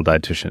clinical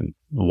dietitian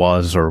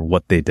was or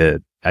what they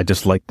did. I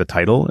just liked the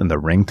title and the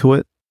ring to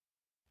it.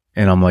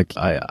 And I'm like,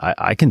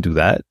 I can do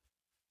that.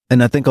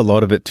 And I think a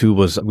lot of it too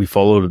was we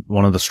followed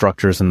one of the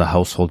structures in the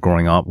household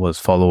growing up was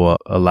follow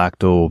a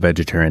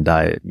lacto-vegetarian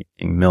diet.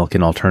 Milk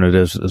and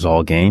alternatives is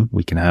all game.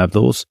 We can have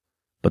those,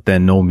 but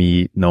then no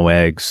meat, no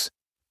eggs.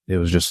 It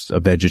was just a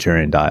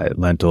vegetarian diet,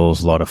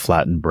 lentils, a lot of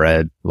flattened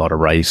bread, a lot of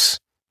rice.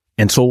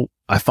 And so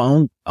I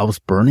found I was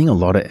burning a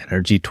lot of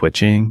energy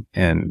twitching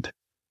and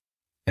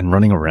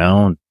running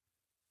around,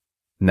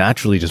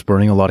 naturally just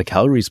burning a lot of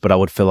calories, but I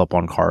would fill up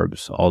on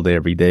carbs all day,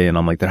 every day. And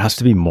I'm like, there has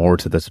to be more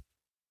to this.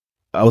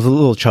 I was a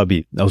little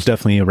chubby. I was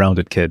definitely a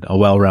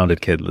well-rounded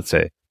kid, let's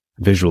say,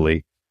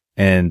 visually.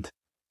 And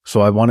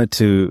so I wanted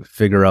to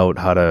figure out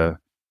how to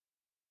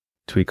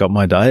tweak up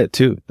my diet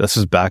too. This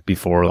is back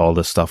before all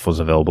this stuff was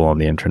available on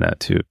the internet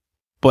too.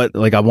 But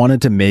like I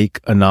wanted to make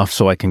enough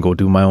so I can go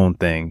do my own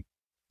thing.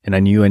 And I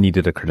knew I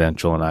needed a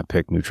credential, and I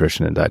picked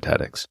nutrition and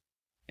dietetics.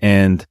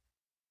 And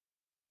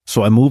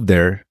so I moved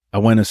there. I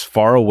went as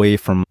far away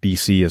from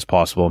BC as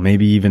possible,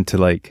 maybe even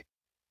to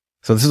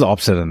so this is the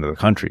opposite end of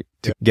the country,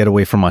 to get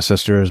away from my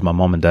sisters, my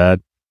mom and dad.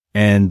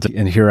 And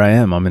here I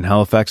am. I'm in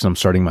Halifax, and I'm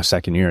starting my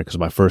second year because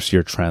my first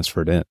year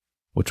transferred in,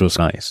 which was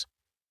nice.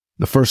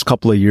 The first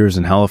couple of years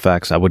in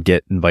Halifax, I would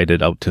get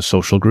invited out to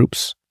social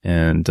groups,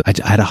 and I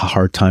had a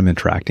hard time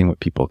interacting with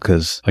people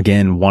because,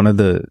 again, one of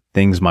the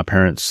things my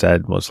parents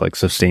said was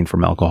abstain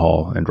from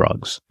alcohol and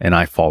drugs. And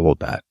I followed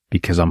that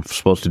because I'm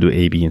supposed to do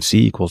A, B, and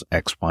C equals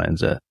X, Y, and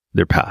Z,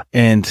 their path.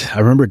 And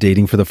I remember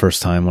dating for the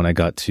first time when I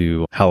got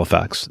to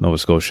Halifax, Nova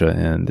Scotia.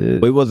 And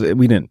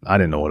I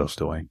didn't know what I was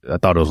doing. I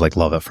thought it was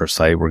love at first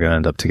sight. We're going to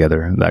end up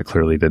together. And that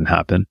clearly didn't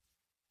happen.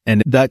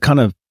 And that kind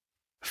of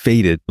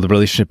faded. The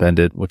relationship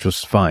ended, which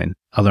was fine.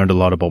 I learned a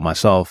lot about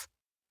myself.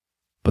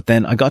 But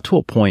then I got to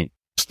a point,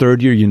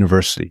 third year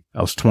university.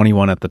 I was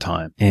 21 at the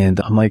time. And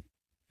I'm like,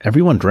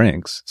 everyone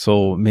drinks,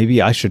 so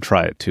maybe I should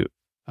try it too.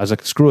 I was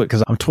like, screw it,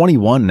 because I'm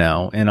 21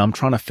 now and I'm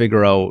trying to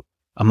figure out,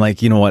 I'm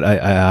like, you know what?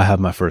 I have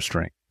my first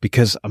drink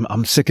because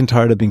I'm sick and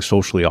tired of being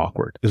socially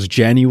awkward. It was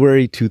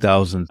January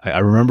 2000. I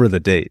remember the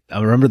date. I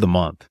remember the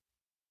month.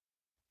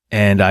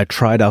 And I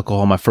tried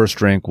alcohol. My first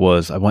drink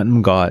was, I went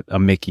and got a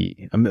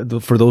Mickey.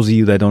 For those of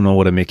you that don't know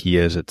what a Mickey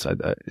is,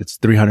 it's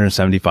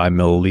 375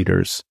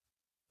 milliliters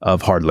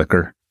of hard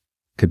liquor.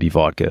 Could be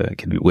vodka, it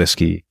could be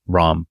whiskey,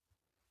 rum.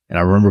 And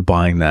I remember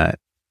buying that.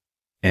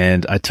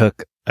 And I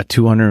took a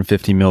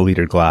 250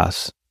 milliliter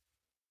glass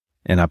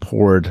and I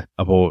poured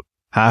about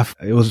half.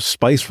 It was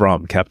spice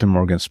rum, Captain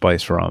Morgan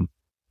spice rum.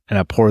 And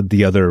I poured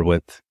the other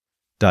with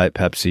Diet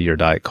Pepsi or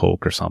Diet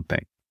Coke or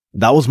something.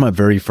 That was my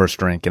very first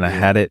drink. And I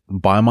had it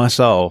by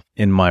myself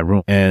in my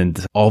room.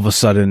 And all of a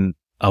sudden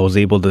I was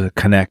able to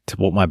connect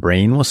what my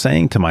brain was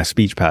saying to my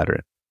speech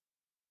pattern.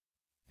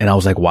 And I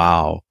was like,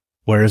 wow.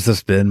 Where has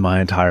this been my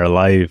entire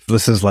life?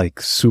 This is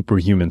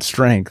superhuman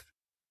strength.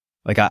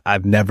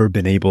 I've never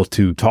been able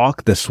to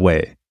talk this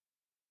way.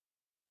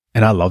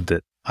 And I loved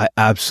it. I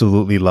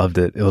absolutely loved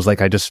it. It was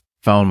I just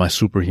found my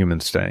superhuman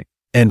strength.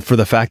 And for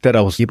the fact that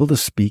I was able to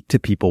speak to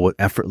people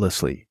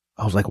effortlessly,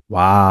 I was like,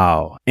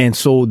 wow. And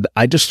so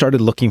I just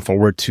started looking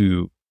forward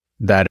to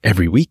that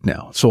every week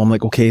now. So I'm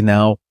like, okay,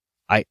 now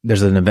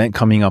there's an event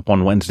coming up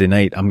on Wednesday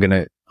night. I'm going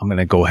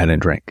to go ahead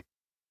and drink.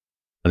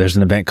 There's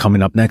an event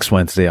coming up next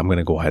Wednesday. I'm going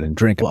to go ahead and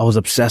drink. I was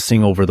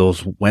obsessing over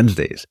those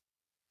Wednesdays.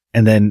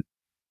 And then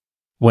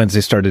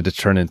Wednesday started to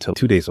turn into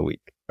 2 days a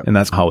week. And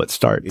that's how it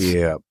starts.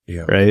 Yeah.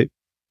 Right.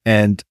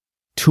 And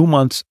 2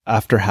 months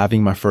after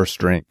having my first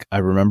drink, I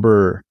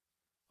remember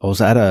I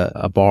was at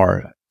a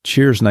bar,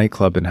 Cheers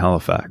nightclub in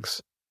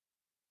Halifax.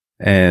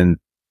 And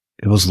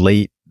it was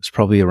late. It's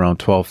probably around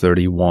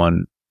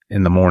 12:31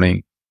 in the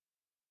morning,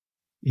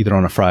 either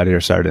on a Friday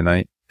or Saturday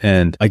night.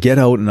 And I get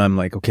out and I'm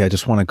like, okay, I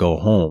just want to go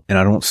home. And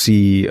I don't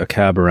see a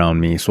cab around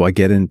me. So I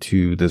get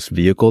into this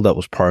vehicle that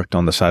was parked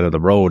on the side of the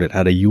road. It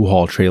had a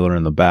U-Haul trailer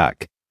in the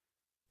back,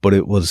 but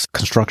it was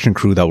construction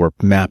crew that were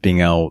mapping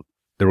out.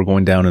 They were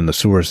going down in the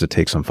sewers to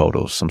take some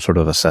photos, some sort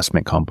of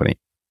assessment company.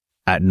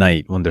 at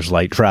night when there's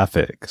light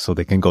traffic so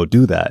they can go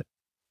do that.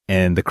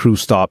 And the crew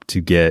stopped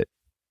to get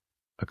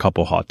a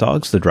couple hot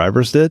dogs. The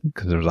drivers did,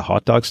 because there was a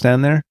hot dog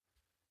stand there.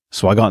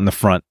 So I got in the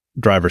front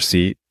driver's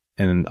seat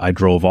and I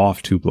drove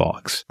off 2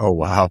 blocks. Oh,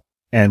 wow.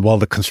 And while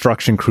the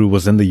construction crew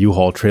was in the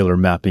U-Haul trailer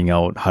mapping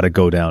out how to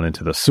go down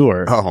into the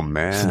sewer. Oh,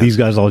 man. So these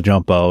guys all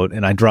jump out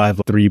and I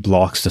drive 3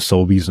 blocks to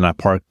Sobeys and I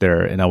park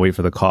there and I wait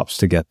for the cops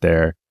to get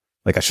there.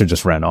 Like I should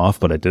just ran off,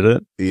 but I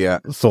didn't. Yeah.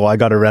 So I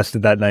got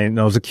arrested that night and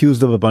I was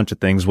accused of a bunch of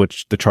things,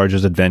 which the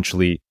charges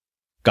eventually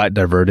got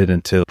diverted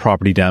into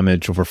property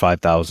damage over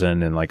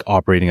 $5,000 and like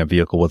operating a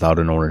vehicle without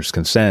an owner's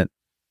consent.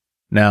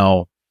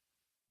 Now,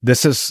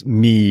 this is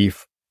me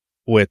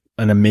with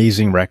an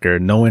amazing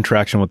record, no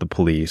interaction with the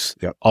police.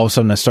 Yep. All of a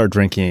sudden I start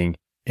drinking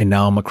and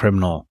now I'm a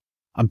criminal.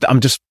 I'm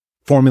just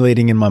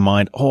formulating in my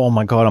mind, oh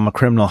my God, I'm a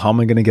criminal. How am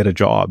I going to get a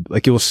job?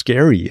 Like it was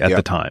scary at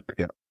the time.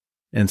 Yeah.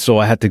 And so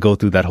I had to go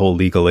through that whole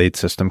legal aid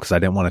system because I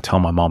didn't want to tell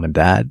my mom and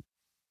dad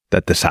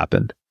that this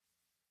happened.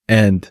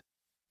 And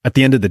at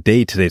the end of the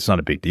day, today, it's not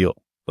a big deal.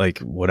 Like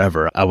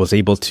whatever. I was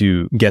able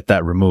to get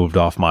that removed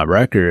off my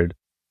record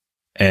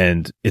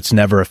and it's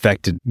never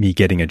affected me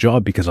getting a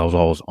job because I was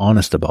always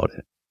honest about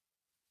it.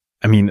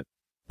 I mean,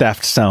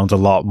 theft sounds a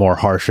lot more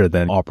harsher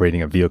than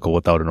operating a vehicle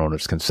without an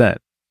owner's consent.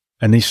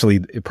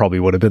 Initially, it probably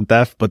would have been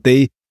theft, but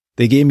they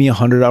gave me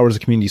 100 hours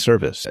of community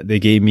service. They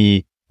gave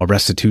me a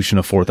restitution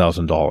of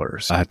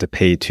 $4,000. I had to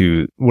pay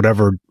to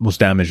whatever was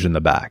damaged in the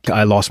back.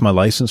 I lost my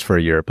license for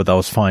a year, but that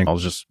was fine. I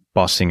was just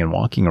busing and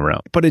walking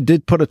around. But it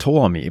did put a toll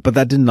on me, but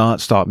that did not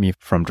stop me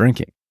from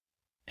drinking.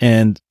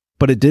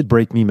 But it did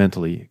break me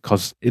mentally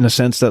because in a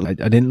sense that I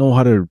didn't know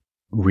how to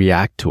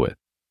react to it.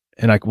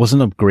 And I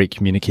wasn't a great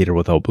communicator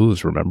without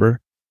booze, remember?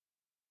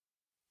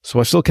 So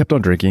I still kept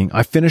on drinking.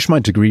 I finished my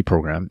degree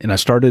program and I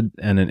started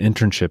an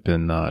internship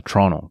in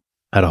Toronto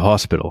at a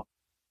hospital.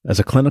 As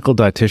a clinical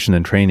dietitian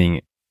in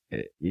training,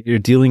 you're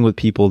dealing with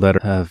people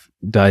that have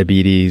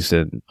diabetes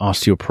and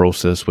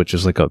osteoporosis, which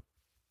is like a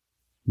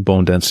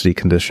bone density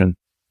condition.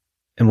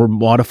 And we're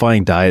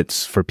modifying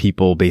diets for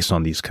people based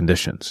on these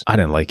conditions. I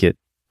didn't like it.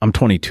 I'm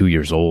 22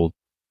 years old.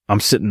 I'm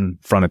sitting in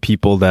front of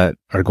people that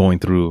are going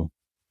through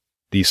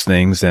these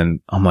things. And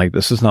I'm like,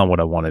 this is not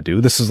what I want to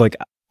do. This is like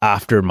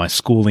after my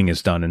schooling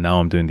is done and now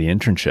I'm doing the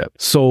internship.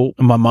 So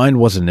my mind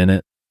wasn't in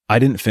it. I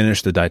didn't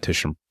finish the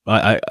dietitian.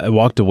 I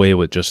walked away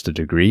with just the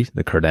degree,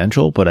 the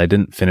credential, but I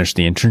didn't finish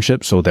the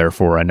internship. So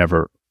therefore I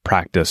never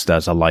practiced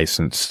as a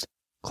licensed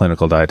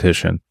clinical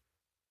dietitian.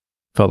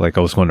 Felt like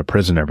I was going to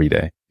prison every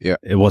day. Yeah.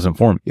 It wasn't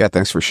for me. Yeah.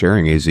 Thanks for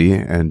sharing, AZ.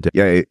 And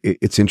yeah,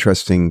 it's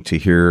interesting to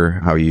hear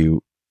how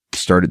you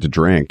started to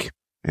drink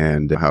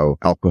and how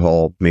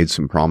alcohol made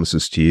some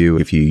promises to you.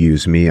 If you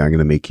use me, I'm going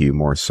to make you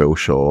more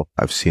social.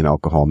 I've seen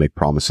alcohol make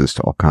promises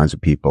to all kinds of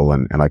people,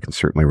 and I can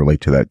certainly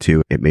relate to that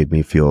too. It made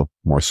me feel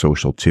more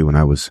social too when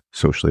I was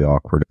socially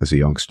awkward as a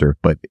youngster.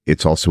 But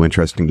it's also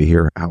interesting to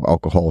hear how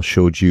alcohol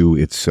showed you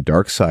its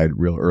dark side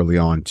real early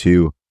on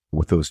too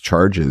with those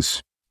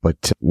charges.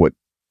 But what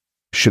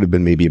should have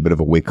been maybe a bit of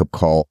a wake-up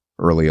call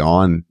early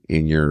on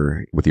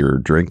with your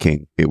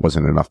drinking, it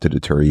wasn't enough to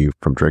deter you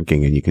from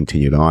drinking and you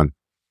continued on.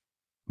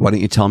 Why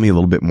don't you tell me a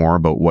little bit more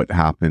about what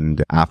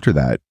happened after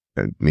that?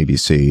 Maybe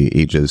say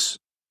ages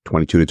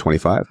 22 to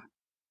 25?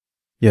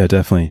 Yeah,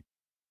 definitely.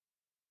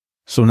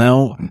 So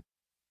now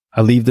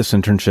I leave this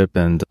internship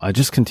and I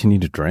just continue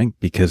to drink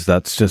because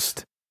that's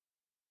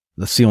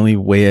the only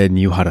way I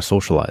knew how to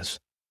socialize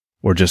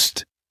or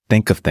just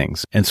think of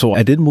things. And so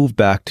I did move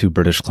back to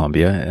British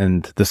Columbia,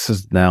 and this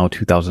is now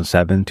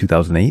 2007,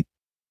 2008.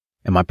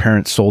 And my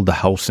parents sold the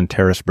house in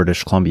Terrace,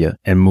 British Columbia,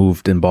 and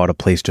moved and bought a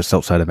place just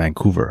outside of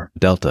Vancouver,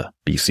 Delta,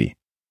 BC,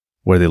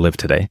 where they live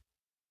today.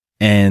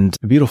 And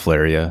a beautiful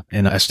area.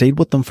 And I stayed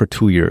with them for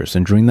 2 years.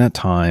 And during that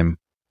time,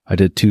 I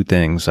did 2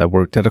 things. I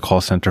worked at a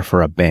call center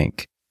for a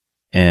bank.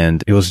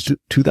 And it was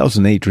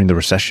 2008 during the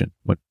recession,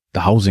 with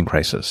the housing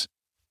crisis.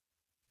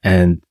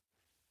 And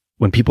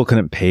when people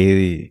couldn't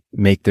pay,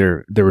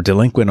 they were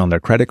delinquent on their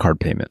credit card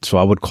payment. So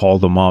I would call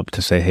them up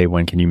to say, hey,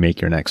 when can you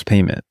make your next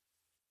payment?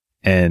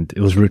 And it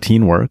was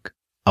routine work.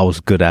 I was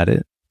good at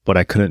it, but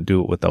I couldn't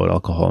do it without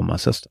alcohol in my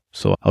system.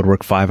 So I would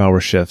work 5-hour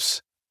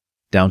shifts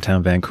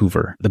downtown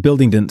Vancouver. The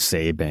building didn't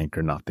say bank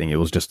or nothing. It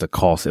was just it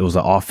was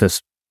an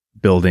office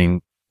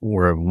building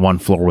where one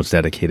floor was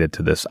dedicated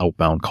to this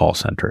outbound call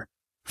center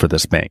for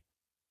this bank.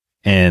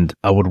 And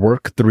I would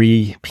work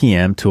 3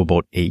 p.m. to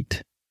about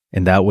 8.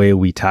 And that way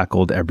we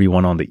tackled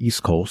everyone on the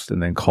East Coast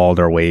and then called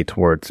our way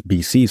towards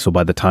BC. So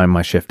by the time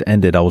my shift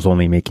ended, I was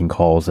only making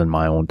calls in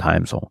my own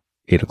time zone,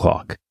 8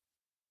 o'clock.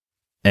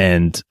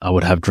 And I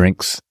would have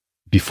drinks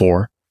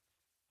before.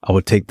 I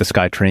would take the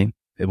SkyTrain,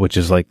 which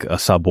is like a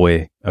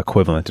subway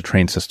equivalent to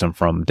train system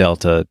from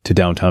Delta to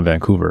downtown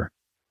Vancouver.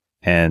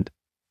 And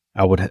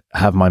I would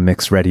have my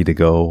mix ready to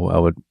go. I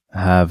would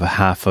have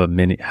half a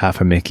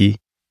Mickey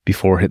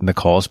before hitting the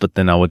calls, but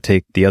then I would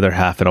take the other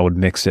half and I would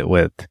mix it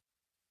with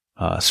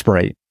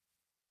Sprite,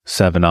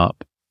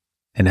 7-Up,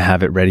 and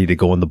have it ready to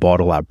go in the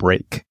bottle at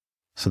break.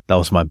 So that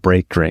was my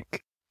break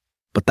drink.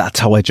 But that's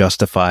how I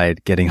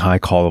justified getting high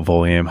call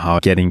volume, how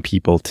getting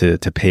people to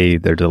pay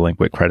their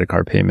delinquent credit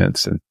card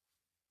payments.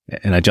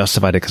 And I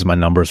justified it because my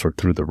numbers were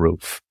through the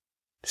roof.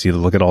 See,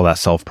 look at all that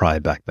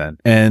self-pride back then.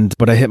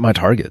 But I hit my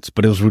targets,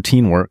 but it was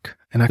routine work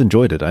and I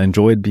enjoyed it. I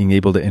enjoyed being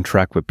able to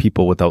interact with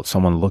people without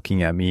someone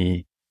looking at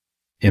me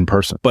in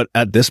person. But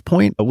at this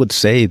point, I would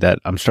say that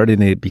I'm starting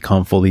to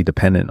become fully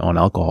dependent on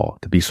alcohol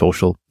to be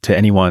social to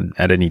anyone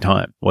at any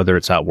time, whether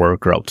it's at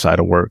work or outside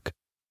of work.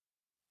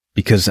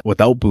 Because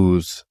without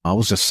booze, I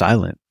was just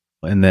silent.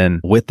 And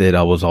then with it,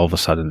 I was all of a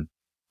sudden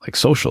like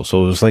social.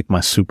 So it was like my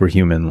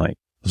superhuman, like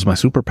it was my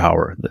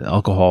superpower. The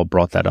alcohol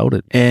brought that out.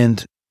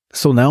 And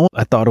so now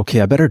I thought,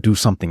 okay, I better do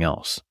something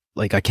else.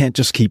 Like I can't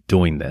just keep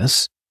doing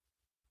this.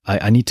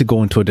 I need to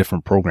go into a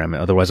different program.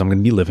 Otherwise I'm going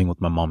to be living with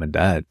my mom and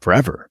dad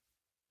forever.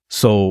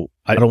 So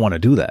I don't want to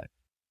do that.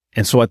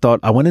 And so I thought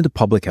I went into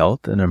public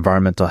health and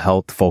environmental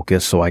health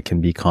focus so I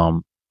can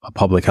become a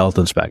public health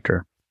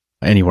inspector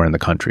anywhere in the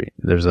country.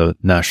 There's a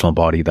national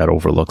body that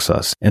overlooks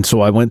us. And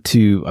so I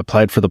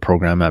applied for the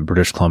program at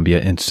British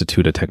Columbia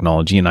Institute of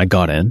Technology, and I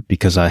got in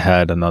because I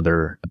had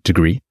another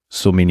degree.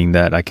 So meaning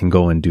that I can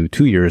go and do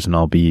 2 years and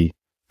I'll be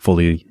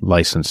fully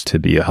licensed to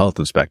be a health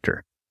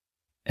inspector.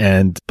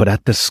 But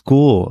at the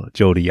school,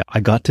 Jody, I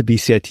got to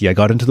BCIT, I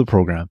got into the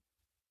program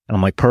and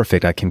I'm like,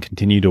 perfect. I can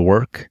continue to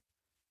work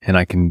and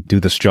I can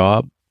do this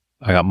job.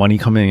 I got money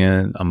coming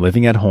in. I'm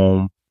living at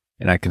home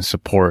and I can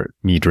support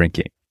me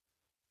drinking.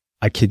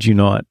 I kid you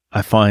not.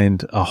 I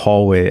find a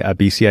hallway at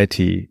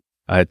BCIT.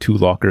 I had 2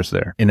 lockers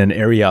there in an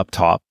area up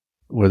top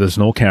where there's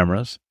no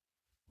cameras.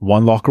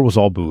 One locker was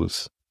all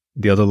booze.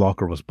 The other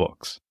locker was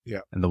books.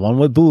 Yeah. And the one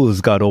with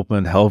booze got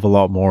opened hell of a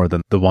lot more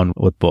than the one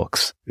with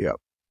books. Yeah.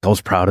 I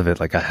was proud of it.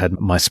 Like I had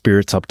my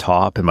spirits up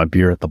top and my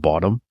beer at the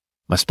bottom,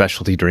 my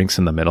specialty drinks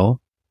in the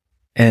middle.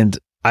 And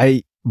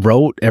I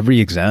wrote every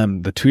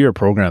exam, the 2-year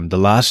program. The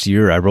last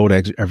year I wrote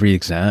every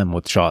exam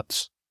with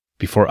shots.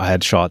 Before I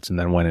had shots and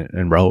then went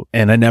and wrote,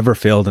 and I never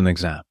failed an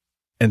exam.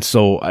 And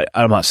so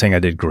I'm not saying I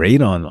did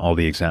great on all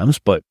the exams,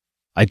 but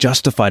I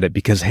justified it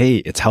because, hey,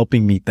 it's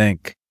helping me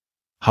think.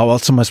 How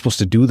else am I supposed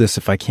to do this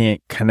if I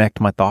can't connect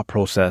my thought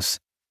process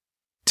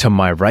to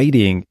my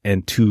writing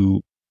and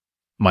to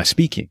my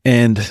speaking?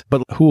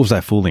 But who was I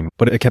fooling?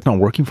 But it kept on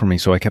working for me,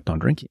 so I kept on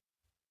drinking.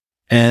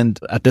 And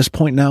at this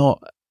point now,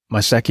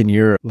 my second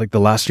year, like the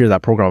last year of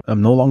that program,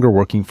 I'm no longer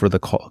working for the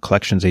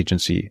collections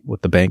agency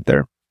with the bank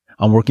there.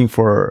 I'm working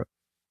for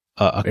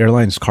an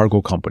airline's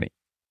cargo company.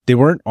 They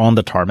weren't on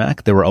the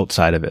tarmac. They were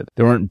outside of it.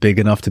 They weren't big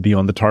enough to be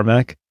on the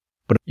tarmac,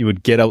 but you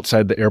would get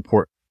outside the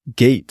airport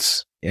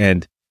gates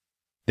and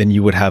then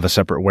you would have a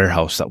separate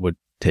warehouse that would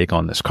take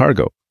on this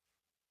cargo.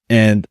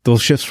 And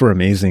those shifts were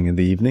amazing in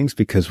the evenings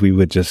because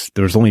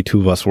there was only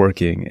 2 of us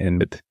working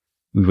and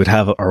we would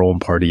have our own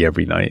party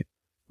every night.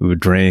 We would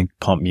drink,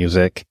 pump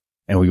music,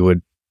 and we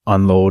would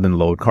unload and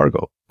load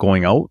cargo,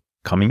 going out,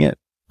 coming in.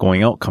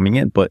 Going out, coming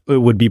in, but it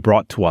would be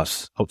brought to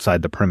us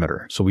outside the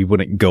perimeter. So we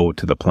wouldn't go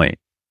to the plane.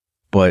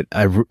 But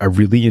I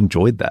really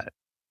enjoyed that.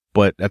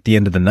 But at the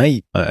end of the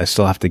night, I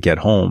still have to get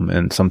home.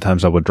 And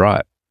sometimes I would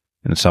drive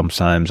and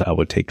sometimes I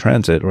would take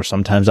transit, or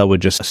sometimes I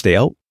would just stay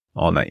out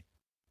all night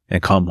and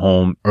come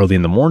home early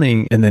in the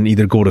morning and then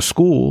either go to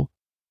school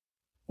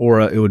or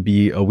it would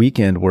be a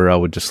weekend where I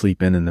would just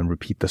sleep in and then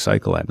repeat the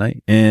cycle at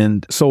night.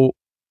 And so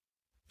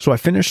I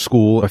finished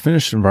school, I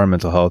finished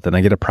environmental health, and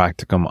I get a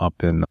practicum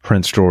up in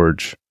Prince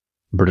George,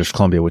 British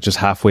Columbia, which is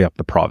halfway up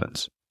the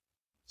province.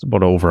 It's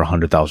about over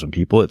 100,000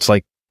 people. It's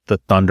like the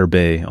Thunder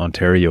Bay,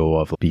 Ontario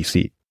of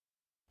BC.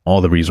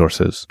 All the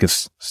resources,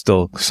 it's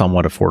still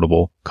somewhat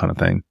affordable kind of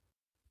thing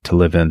to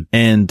live in.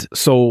 And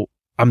so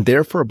I'm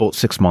there for about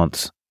 6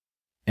 months.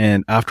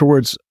 And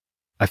afterwards,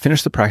 I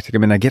finish the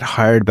practicum and I get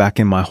hired back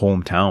in my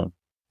hometown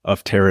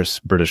of Terrace,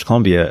 British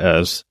Columbia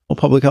as a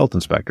public health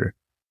inspector.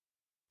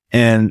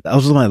 And that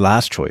was my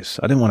last choice.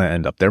 I didn't want to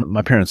end up there.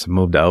 My parents have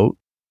moved out.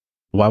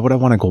 Why would I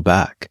want to go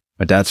back?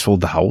 My dad sold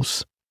the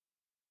house.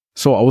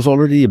 So I was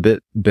already a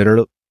bit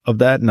bitter of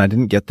that. And I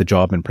didn't get the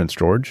job in Prince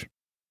George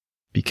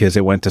because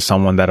it went to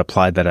someone that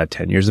applied that had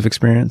 10 years of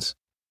experience.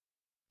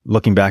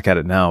 Looking back at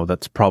it now,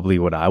 that's probably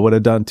what I would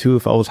have done too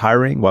if I was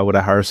hiring. Why would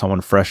I hire someone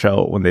fresh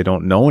out when they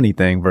don't know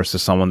anything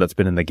versus someone that's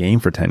been in the game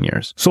for 10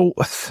 years? So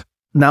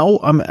now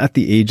I'm at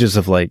the ages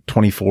of like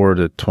 24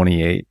 to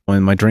 28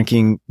 when my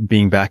drinking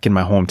being back in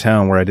my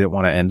hometown where I didn't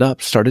want to end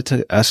up started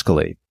to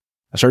escalate.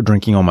 I started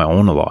drinking on my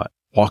own a lot,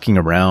 walking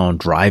around,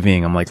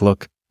 driving. I'm like,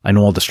 look, I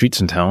know all the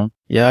streets in town.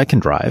 Yeah, I can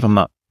drive. I'm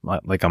not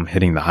like I'm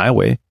hitting the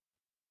highway.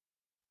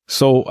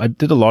 So I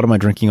did a lot of my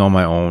drinking on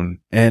my own.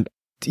 And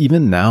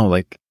even now,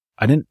 like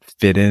I didn't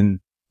fit in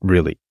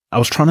really. I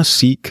was trying to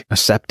seek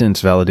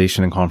acceptance,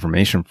 validation, and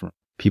confirmation from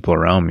people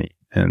around me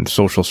and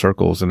social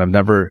circles. And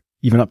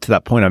even up to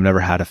that point, I've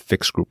never had a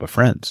fixed group of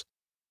friends.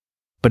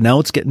 But now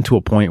it's getting to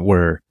a point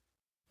where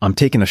I'm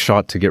taking a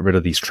shot to get rid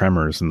of these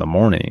tremors in the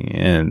morning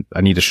and I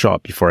need a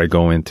shot before I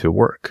go into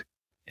work.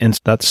 And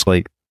that's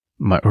like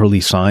my early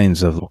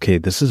signs of, okay,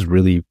 this is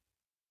really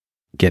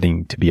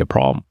getting to be a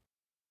problem.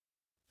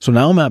 So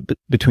now I'm at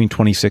between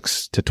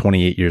 26 to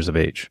 28 years of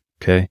age.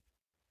 Okay.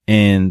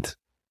 And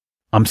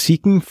I'm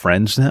seeking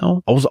friends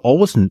now. I was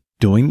always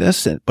doing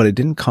this, but it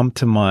didn't come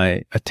to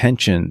my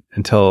attention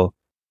until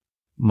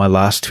my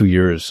last 2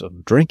 years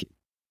of drinking.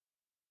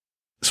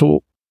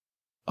 So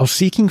I was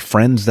seeking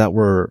friends that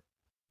were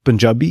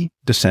Punjabi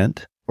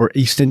descent or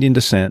East Indian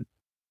descent,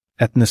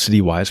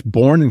 ethnicity wise,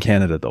 born in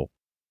Canada though,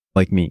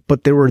 like me.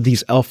 But there were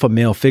these alpha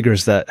male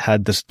figures that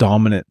had this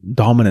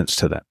dominance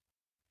to them.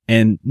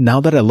 And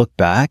now that I look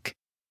back,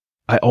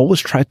 I always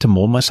tried to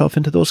mold myself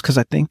into those because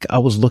I think I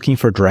was looking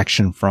for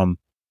direction from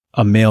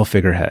a male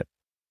figurehead,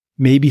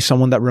 maybe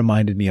someone that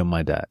reminded me of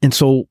my dad. And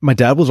so my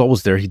dad was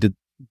always there. He did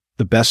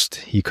the best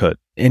he could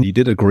and he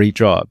did a great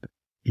job.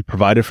 He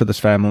provided for this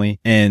family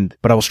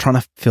but I was trying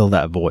to fill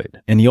that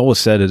void. And he always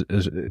said,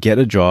 is get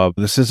a job.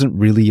 This isn't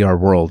really our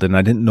world. And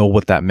I didn't know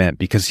what that meant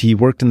because he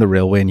worked in the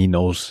railway and he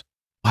knows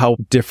how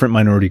different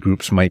minority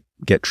groups might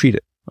get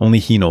treated. Only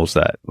he knows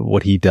that,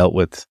 what he dealt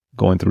with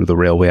going through the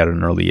railway at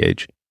an early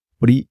age.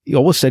 But he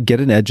always said, get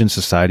an edge in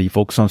society,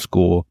 focus on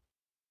school,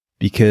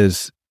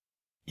 because,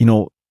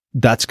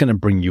 that's going to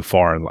bring you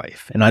far in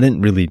life. And I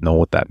didn't really know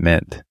what that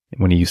meant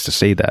when he used to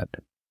say that.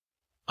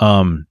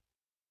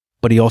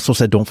 But he also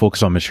said, don't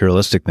focus on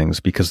materialistic things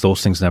because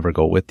those things never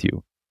go with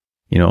you.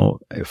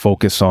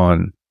 Focus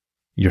on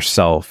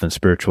yourself and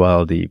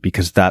spirituality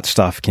because that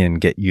stuff can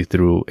get you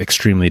through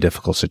extremely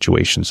difficult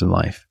situations in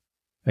life.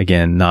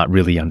 Again, not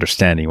really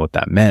understanding what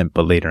that meant,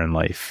 but later in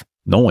life,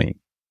 knowing.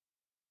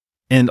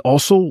 And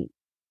also,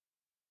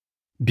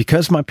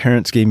 because my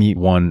parents gave me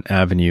one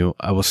avenue,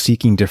 I was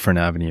seeking different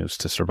avenues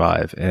to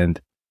survive. And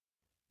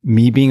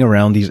me being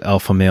around these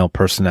alpha male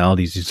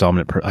personalities, these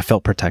dominant, I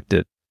felt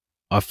protected.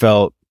 I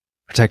felt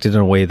protected in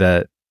a way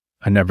that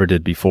I never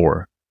did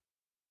before.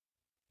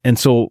 And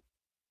so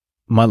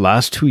my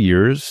last 2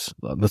 years,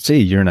 let's say a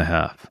year and a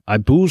half, I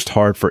boozed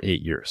hard for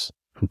 8 years,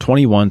 from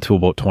 21 to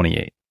about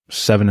 28,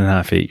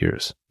 7.5, 8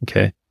 years.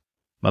 Okay.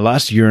 My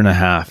last year and a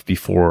half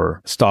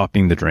before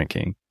stopping the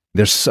drinking,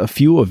 there's a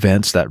few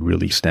events that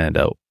really stand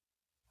out.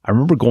 I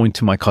remember going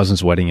to my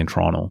cousin's wedding in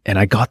Toronto and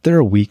I got there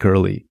a week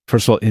early.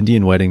 First of all,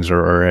 Indian weddings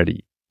are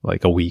already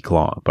like a week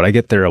long, but I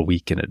get there a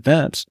week in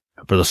advance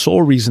for the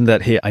sole reason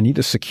that, hey, I need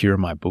to secure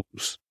my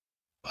booze.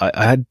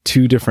 I had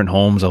 2 different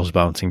homes I was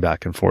bouncing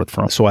back and forth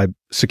from. So I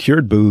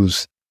secured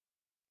booze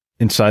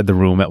inside the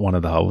room at one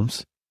of the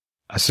homes.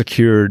 I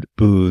secured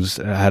booze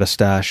and I had a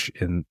stash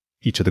in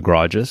each of the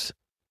garages.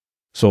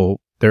 So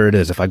there it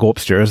is. If I go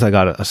upstairs, I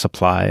got a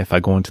supply. If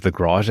I go into the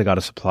garage, I got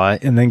a supply.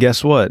 And then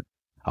guess what?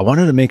 I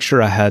wanted to make sure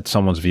I had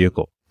someone's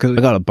vehicle because I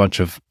got a bunch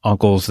of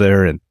uncles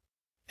there and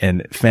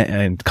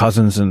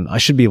cousins, and I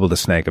should be able to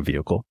snag a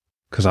vehicle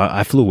because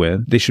I flew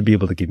in. They should be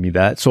able to give me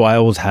that. So I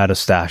always had a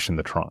stash in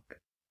the trunk.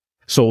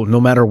 So no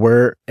matter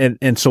where,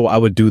 and so I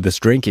would do this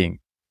drinking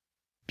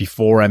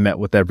before I met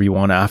with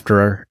everyone,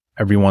 after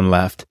everyone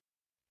left,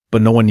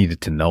 but no one needed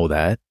to know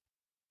that.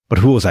 But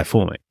who was I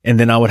fooling? And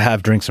then I would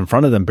have drinks in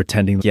front of them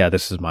pretending, yeah,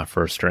 this is my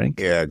first drink.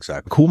 Yeah,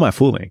 exactly. Who am I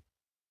fooling?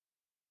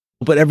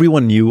 But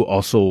everyone knew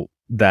also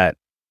that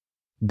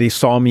they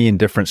saw me in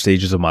different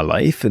stages of my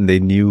life and they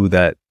knew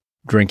that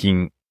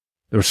drinking,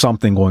 there was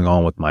something going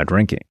on with my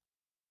drinking.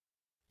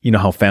 You know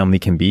how family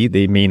can be.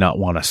 They may not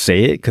want to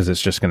say it because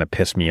it's just going to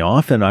piss me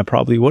off. And I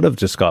probably would have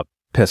just got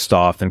pissed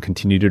off and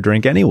continued to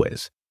drink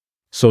anyways.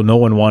 So no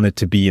one wanted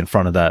to be in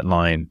front of that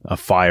line of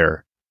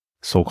fire,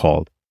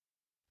 so-called.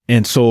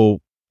 And so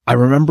I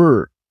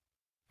remember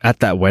at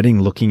that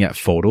wedding looking at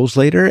photos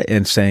later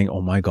and saying, oh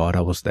my God,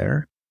 I was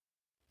there.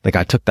 Like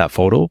I took that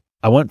photo.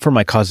 I went for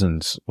my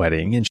cousin's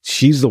wedding and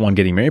she's the one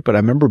getting married, but I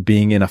remember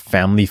being in a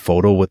family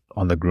photo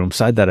on the groom's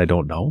side that I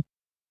don't know.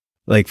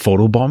 Like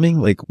photo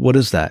bombing. Like what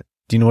is that?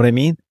 Do you know what I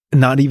mean?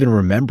 Not even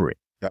remembering.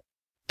 Yep.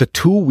 The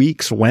 2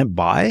 weeks went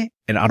by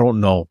and I don't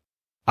know.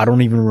 I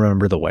don't even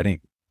remember the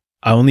wedding.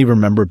 I only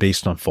remember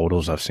based on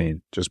photos I've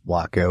seen. Just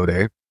blackout,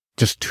 eh?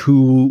 Just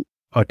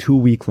a 2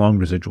 week long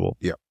residual.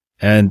 Yeah.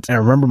 And I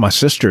remember my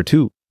sister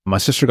too. My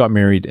sister got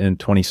married in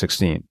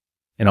 2016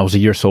 and I was a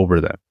year sober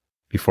then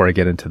before I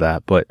get into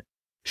that. But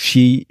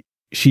she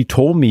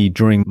told me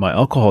during my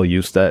alcohol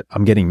use that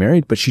I'm getting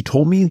married, but she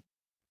told me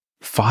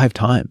 5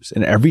 times.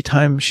 And every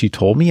time she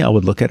told me, I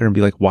would look at her and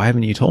be like, why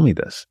haven't you told me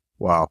this?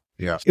 Wow.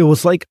 Yeah. It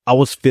was like I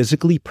was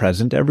physically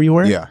present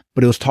everywhere. Yeah.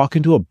 But it was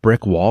talking to a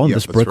brick wall and Yep,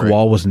 this brick right.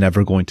 wall was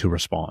never going to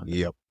respond.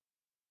 Yep.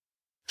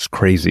 It's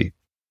crazy.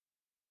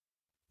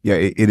 Yeah,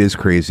 it is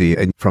crazy.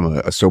 And from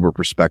a sober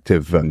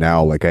perspective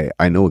now, like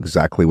I know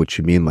exactly what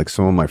you mean. Like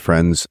some of my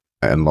friends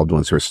and loved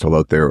ones who are still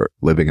out there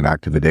living an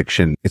active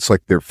addiction, it's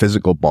like their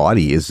physical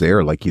body is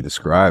there, like you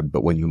described,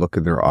 but when you look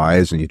in their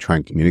eyes and you try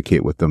and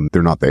communicate with them,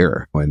 they're not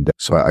there. And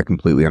so I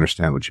completely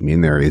understand what you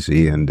mean there, AZ.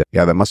 And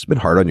yeah, that must have been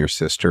hard on your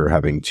sister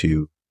having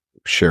to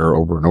share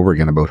over and over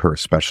again about her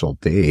special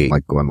day,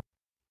 like going,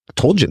 I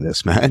told you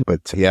this, man.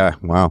 But yeah,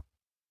 wow.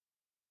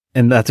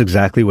 And that's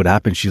exactly what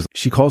happened.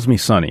 She calls me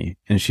Sonny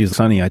and she's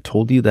Sonny, I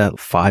told you that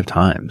 5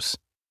 times.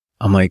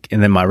 I'm like,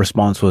 and then my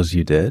response was,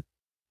 you did?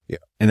 Yeah.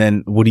 And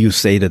then what do you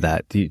say to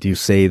that? Do you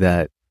say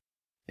that?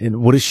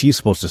 And what is she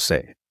supposed to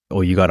say?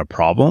 Oh, you got a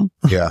problem?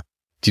 Yeah.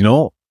 Do you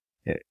know?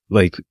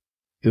 Like,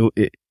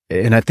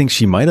 And I think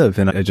she might have.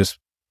 And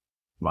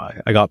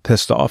I got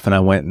pissed off and I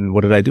went and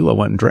what did I do? I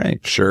went and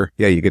drank. Sure.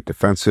 Yeah. You get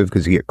defensive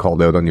because you get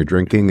called out on your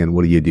drinking. And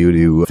what do you do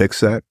to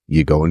fix that?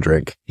 You go and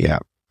drink. Yeah.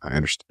 I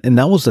understand. And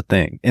that was the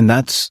thing. And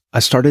that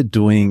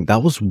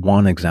was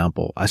one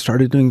example. I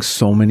started doing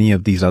so many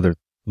of these other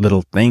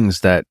little things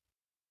that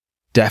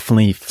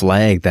definitely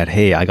flagged that,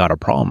 hey, I got a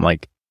problem.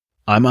 Like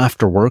I'm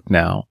after work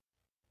now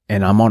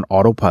and I'm on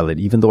autopilot.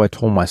 Even though I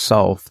told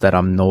myself that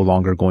I'm no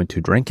longer going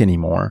to drink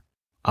anymore,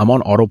 I'm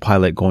on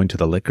autopilot going to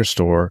the liquor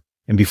store.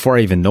 And before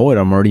I even know it,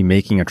 I'm already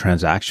making a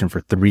transaction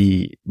for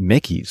 3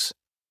 Mickeys.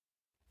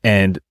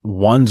 And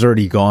one's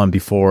already gone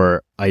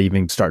before I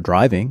even start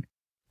driving.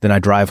 Then I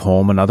drive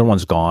home, another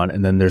one's gone,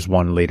 and then there's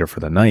one later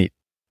for the night.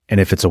 And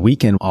if it's a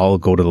weekend, I'll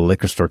go to the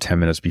liquor store 10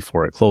 minutes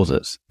before it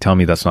closes. Tell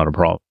me that's not a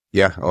problem.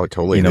 Yeah. Oh, it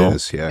totally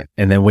is. Yeah.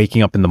 And then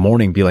waking up in the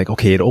morning, be like,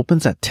 okay, it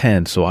opens at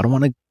 10. So I don't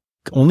want to,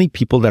 only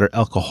people that are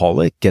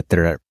alcoholic get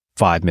there at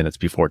 5 minutes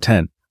before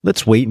 10.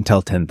 Let's wait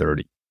until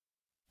 10:30.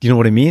 Do you know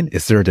what I mean?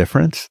 Is there a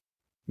difference?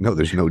 No,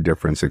 there's no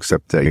difference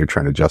except that you're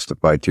trying to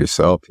justify it to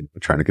yourself. You're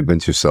trying to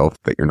convince yourself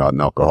that you're not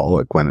an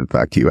alcoholic when in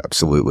fact you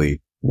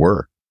absolutely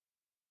were.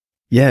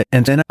 Yeah.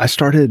 And then I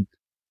started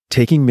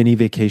taking mini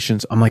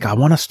vacations. I'm like, I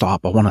want to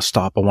stop.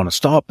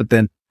 But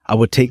then I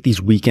would take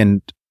these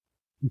weekend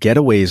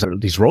getaways or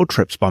these road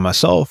trips by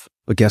myself.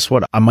 But guess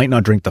what? I might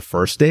not drink the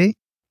first day,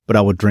 but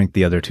I would drink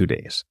the other 2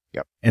 days.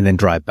 Yep. And then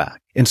drive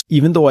back. And so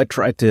even though I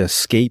tried to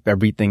escape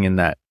everything in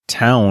that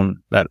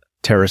town, that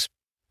Terrace,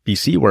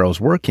 BC, where I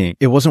was working,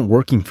 it wasn't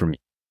working for me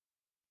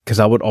because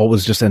I would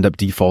always just end up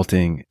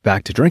defaulting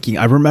back to drinking.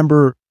 I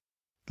remember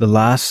the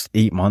last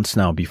 8 months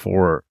now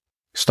before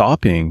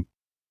stopping,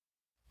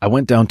 I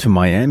went down to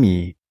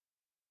Miami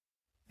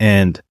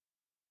and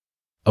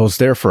I was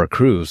there for a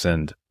cruise.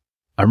 And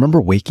I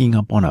remember waking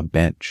up on a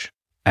bench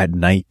at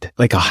night,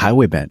 like a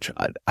highway bench.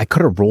 I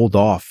could have rolled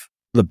off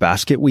the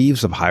basket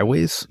weaves of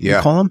highways, you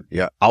call them.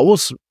 Yeah.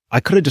 I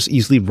could have just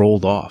easily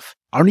rolled off.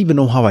 I don't even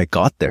know how I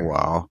got there.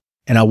 Wow.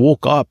 And I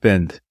woke up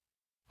and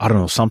I don't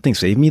know, something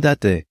saved me that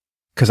day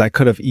because I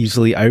could have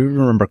easily, I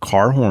remember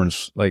car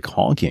horns like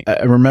honking.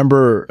 I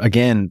remember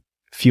again,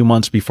 a few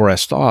months before I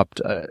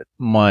stopped,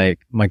 my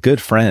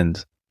good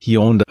friend, he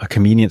owned a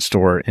convenience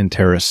store in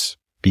Terrace,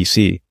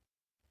 BC.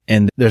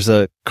 And there's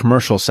a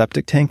commercial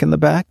septic tank in the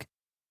back,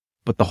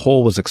 but the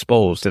hole was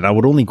exposed and I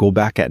would only go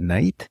back at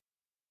night.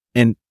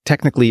 And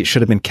technically it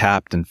should have been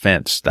capped and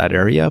fenced, that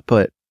area,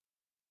 but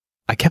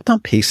I kept on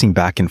pacing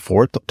back and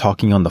forth,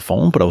 talking on the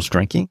phone, but I was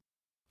drinking.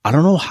 I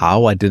don't know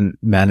how I didn't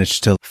manage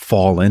to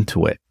fall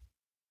into it.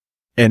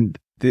 And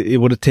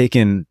it would have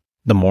taken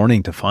the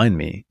morning to find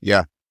me.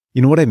 Yeah.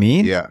 You know what I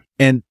mean? Yeah.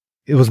 And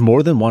it was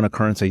more than one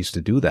occurrence I used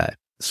to do that.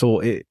 So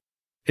we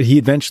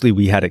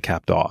had it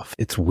capped off.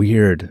 It's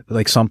weird.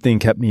 Like something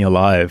kept me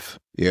alive.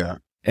 Yeah.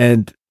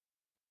 And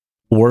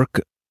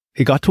work,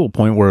 it got to a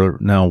point where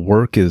now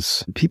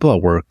people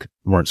at work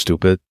weren't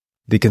stupid.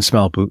 They can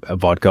smell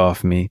vodka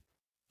off me.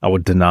 I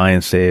would deny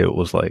and say it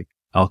was like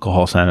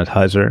alcohol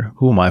sanitizer.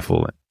 Who am I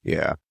fooling?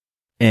 Yeah.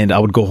 And I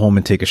would go home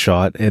and take a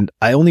shot. And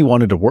I only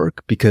wanted to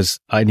work because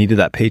I needed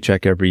that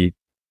paycheck every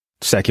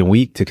second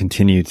week to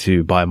continue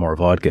to buy more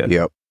vodka.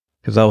 Yep.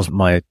 Because that was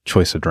my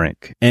choice of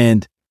drink.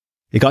 And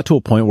it got to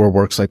a point where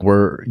work's like,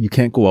 you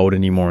can't go out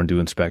anymore and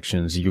do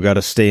inspections. You got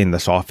to stay in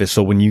this office.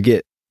 So when you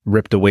get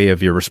ripped away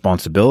of your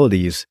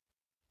responsibilities,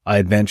 I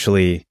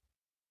eventually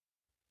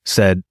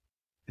said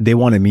they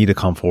wanted me to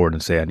come forward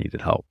and say I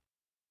needed help.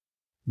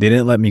 They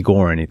didn't let me go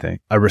or anything.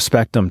 I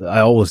respect them.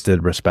 I always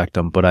did respect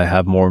them, but I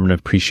have more of an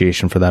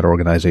appreciation for that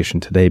organization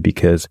today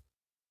because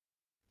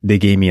they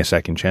gave me a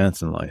second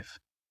chance in life.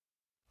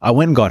 I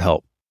went and got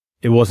help.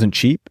 It wasn't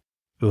cheap.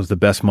 It was the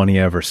best money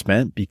I ever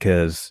spent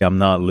because I'm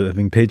not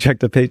living paycheck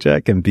to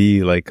paycheck and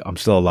I'm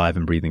still alive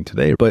and breathing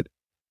today. But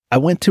I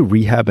went to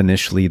rehab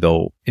initially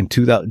though in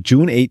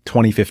June 8,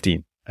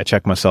 2015. I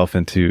checked myself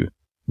into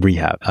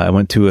rehab. I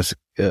went to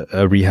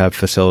a rehab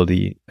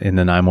facility in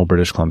Nanaimo,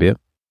 British Columbia.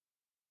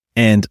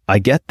 And I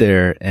get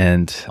there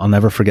and I'll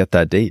never forget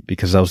that date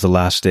because that was the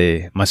last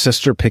day. My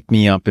sister picked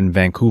me up in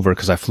Vancouver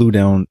because I flew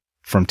down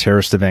from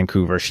Terrace to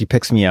Vancouver. She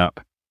picks me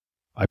up.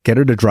 I get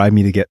her to drive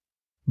me to get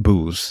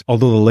booze,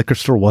 although the liquor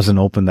store wasn't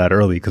open that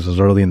early because it was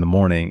early in the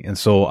morning. And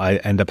so I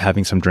end up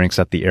having some drinks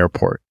at the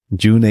airport,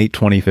 June 8,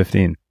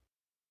 2015.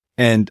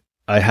 And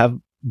I have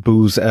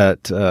booze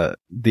at the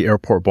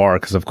airport bar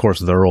because of course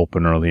they're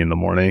open early in the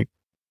morning.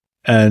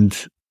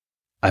 And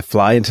I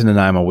fly into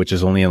Nanaimo, which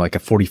is only like a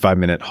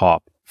 45-minute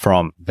hop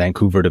from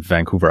Vancouver to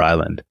Vancouver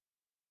Island.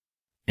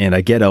 And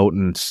I get out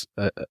and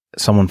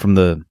someone from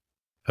the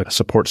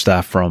support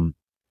staff from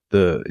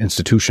the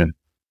institution,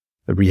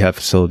 the rehab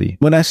facility.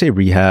 When I say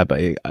rehab,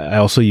 I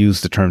also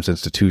use the terms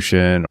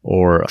institution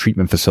or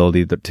treatment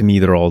facility. To me,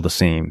 they're all the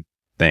same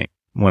thing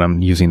when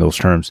I'm using those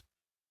terms.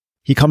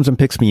 He comes and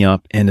picks me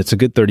up and it's a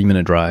good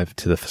 30-minute drive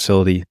to the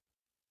facility.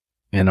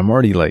 And I'm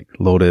already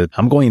loaded.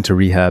 I'm going into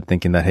rehab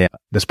thinking that, hey,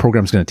 this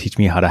program's going to teach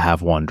me how to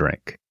have one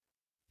drink.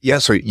 Yeah.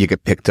 So you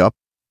get picked up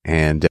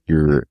and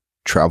you're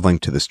traveling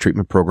to this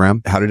treatment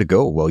program. How did it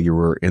go while you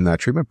were in that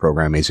treatment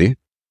program, AZ?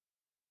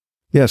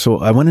 Yeah. So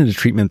I went into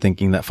treatment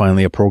thinking that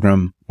finally a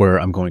program where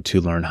I'm going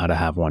to learn how to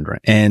have one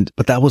drink.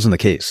 But that wasn't the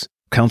case.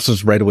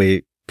 Counselors right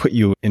away put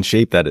you in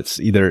shape that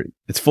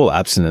it's full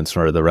abstinence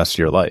for the rest of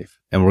your life.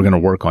 And we're going to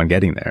work on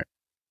getting there.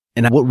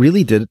 And what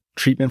really did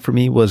treatment for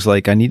me was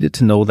like, I needed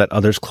to know that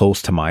others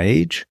close to my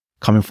age,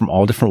 coming from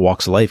all different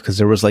walks of life, because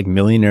there was like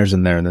millionaires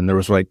in there. And then there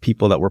was like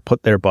people that were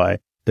put there by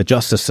the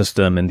justice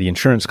system and the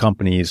insurance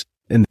companies.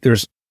 And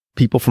there's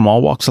people from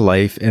all walks of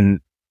life, and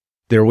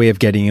their way of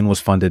getting in was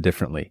funded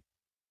differently.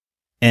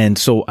 And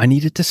so I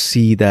needed to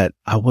see that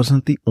I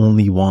wasn't the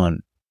only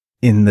one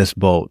in this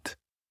boat,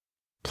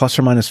 plus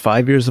or minus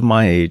 5 years of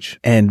my age.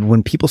 And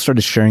when people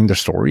started sharing their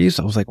stories,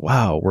 I was like,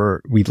 wow,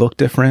 we look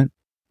different.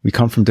 We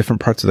come from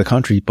different parts of the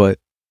country, but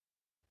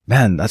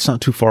man, that's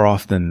not too far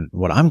off than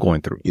what I'm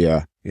going through.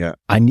 Yeah. Yeah.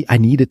 I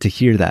needed to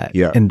hear that.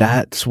 Yeah. And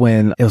that's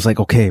when it was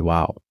like, okay,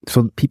 wow.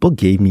 So people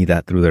gave me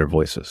that through their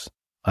voices.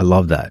 I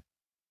love that.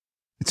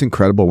 It's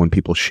incredible when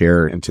people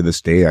share. And to this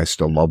day, I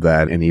still love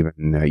that. And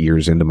even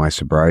years into my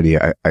sobriety,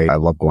 I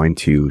love going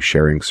to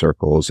sharing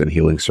circles and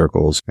healing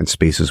circles and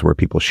spaces where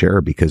people share,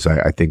 because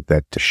I think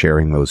that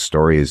sharing those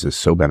stories is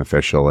so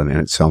beneficial. And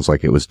it sounds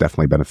like it was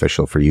definitely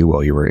beneficial for you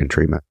while you were in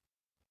treatment.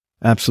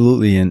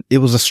 Absolutely. And it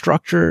was a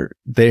structure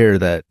there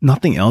that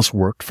nothing else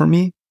worked for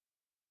me.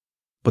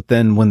 But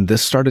then when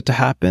this started to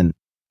happen,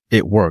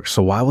 it worked.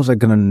 So why was I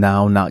going to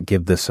now not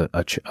give this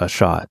a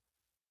shot?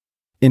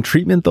 In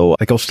treatment though,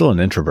 like I was still an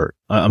introvert.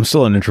 I'm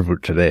still an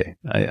introvert today.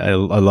 I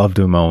love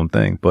doing my own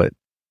thing, but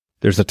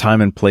there's a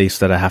time and place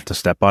that I have to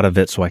step out of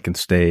it so I can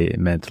stay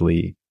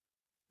mentally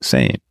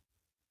sane.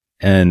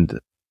 And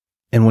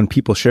when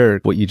people share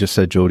what you just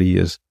said, Jody,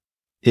 is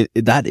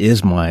that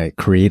is my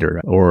creator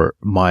or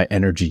my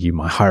energy,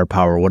 my higher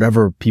power,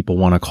 whatever people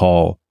want to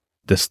call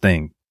this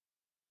thing.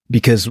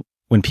 Because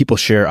when people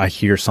share, I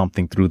hear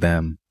something through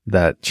them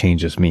that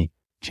changes me,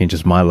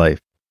 changes my life,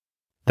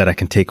 that I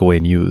can take away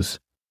and use.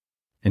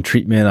 In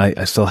treatment,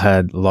 I still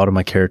had a lot of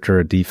my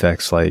character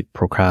defects like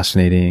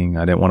procrastinating.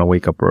 I didn't want to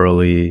wake up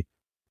early,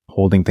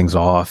 holding things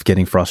off,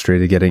 getting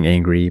frustrated, getting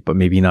angry, but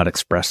maybe not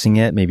expressing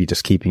it, maybe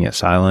just keeping it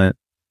silent.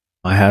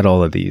 I had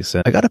all of these.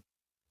 I got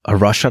a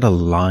rush out of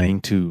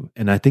lying too.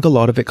 And I think a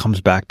lot of it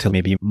comes back to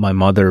maybe my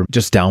mother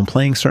just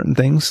downplaying certain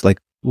things. Like,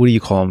 what do you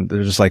call them?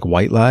 They're just like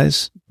white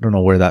lies. I don't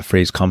know where that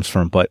phrase comes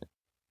from, but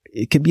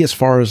it could be as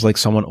far as like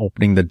someone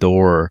opening the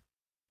door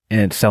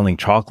and selling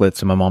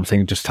chocolates and my mom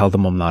saying, just tell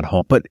them I'm not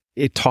home. But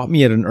it taught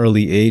me at an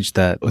early age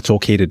that it's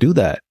okay to do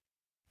that.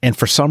 And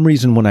for some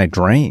reason, when I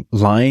drank,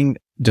 lying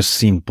just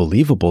seemed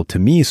believable to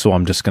me. So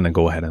I'm just going to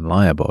go ahead and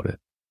lie about it.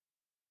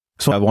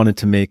 So I wanted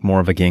to make more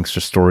of a gangster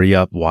story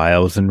up while I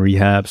was in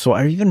rehab. So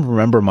I even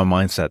remember my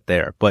mindset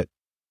there. But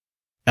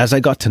as I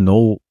got to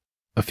know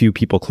a few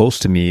people close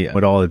to me,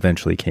 it all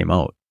eventually came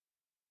out.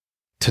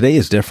 Today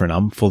is different.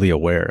 I'm fully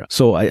aware.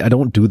 So I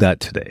don't do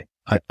that today.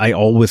 I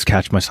always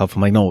catch myself.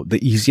 I'm like, no,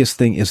 the easiest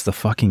thing is the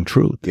fucking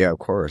truth. Yeah, of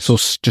course. So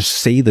just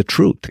say the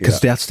truth,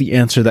 because that's the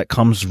answer that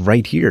comes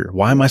right here.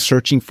 Why am I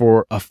searching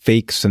for a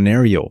fake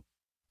scenario?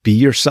 Be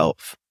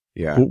yourself.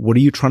 Yeah. What are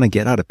you trying to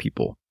get out of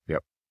people?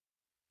 Yep.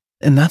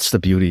 And that's the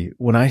beauty.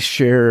 When I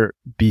share,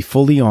 be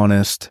fully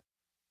honest,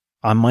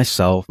 I'm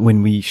myself.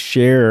 When we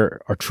share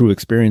our true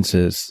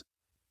experiences,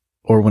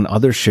 or when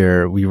others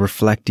share, we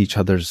reflect each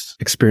other's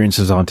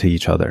experiences onto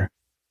each other.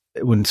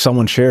 When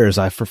someone shares,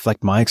 I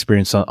reflect my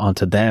experience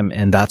onto them.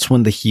 And that's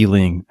when the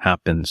healing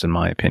happens, in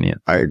my opinion.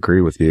 I agree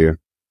with you.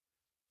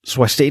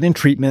 So I stayed in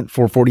treatment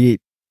for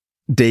 48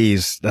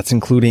 days. That's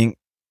including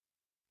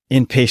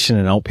inpatient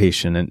and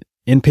outpatient. And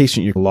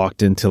inpatient, you're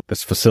locked into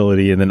this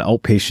facility. And then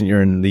outpatient,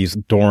 you're in these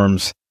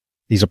dorms,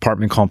 these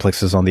apartment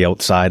complexes on the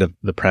outside of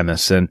the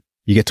premise. And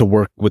you get to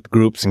work with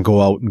groups and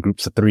go out in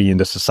groups of 3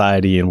 into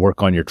society and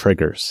work on your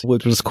triggers,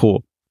 which was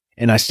cool.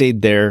 And I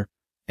stayed there.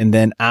 And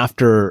then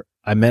after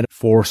I met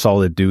 4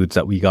 solid dudes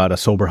that we got a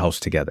sober house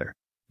together.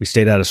 We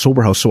stayed at a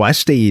sober house. So I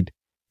stayed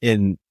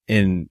in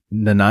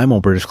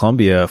Nanaimo, British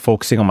Columbia,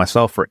 focusing on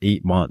myself for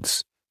 8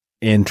 months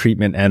in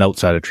treatment and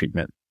outside of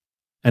treatment.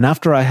 And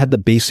after I had the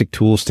basic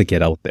tools to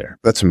get out there.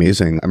 That's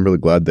amazing. I'm really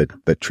glad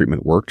that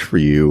treatment worked for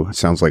you. It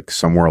sounds like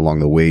somewhere along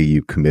the way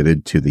you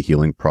committed to the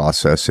healing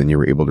process and you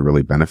were able to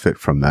really benefit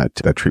from that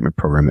treatment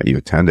program that you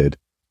attended.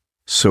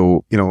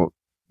 So,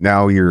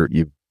 now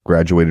you've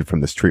graduated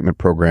from this treatment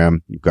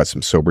program. You've got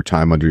some sober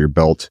time under your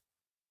belt.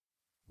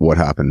 What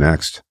happened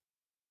next?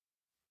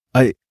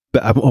 I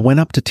went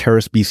up to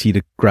Terrace, BC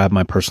to grab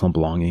my personal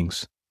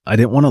belongings. I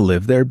didn't want to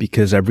live there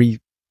because every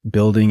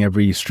building,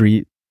 every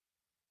street,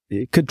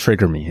 it could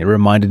trigger me. It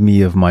reminded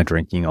me of my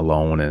drinking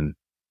alone and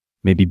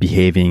maybe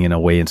behaving in a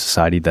way in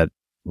society that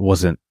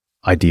wasn't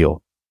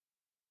ideal.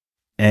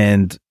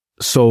 And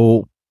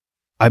so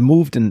I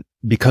moved, and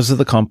because of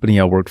the company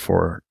I worked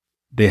for,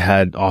 they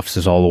had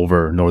offices all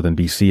over northern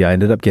BC. I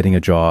ended up getting a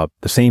job,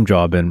 the same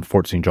job in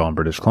Fort St. John,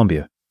 British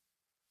Columbia,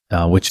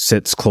 which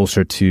sits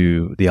closer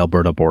to the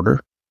Alberta border,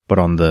 but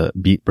on the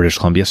British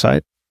Columbia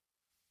side,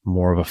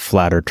 more of a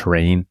flatter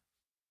terrain,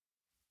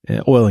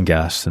 oil and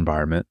gas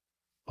environment,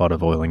 a lot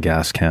of oil and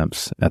gas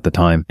camps at the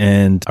time.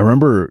 And I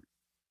remember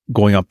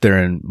going up there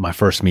and my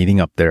first meeting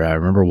up there, I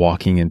remember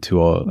walking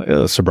into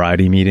a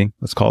sobriety meeting,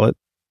 let's call it.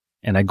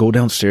 And I go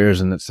downstairs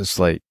and it's this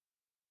like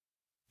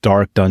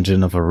dark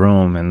dungeon of a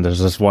room. And there's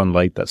this one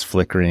light that's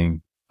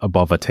flickering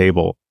above a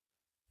table.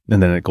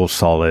 And then it goes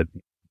solid.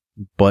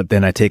 But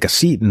then I take a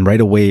seat and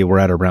right away we're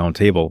at a round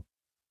table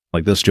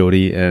like this,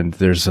 Jody. And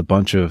there's a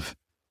bunch of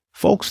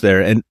folks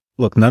there. And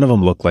look, none of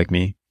them look like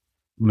me.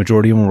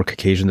 Majority of them were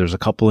Caucasian. There's a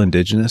couple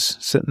Indigenous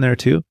sitting there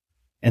too.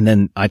 And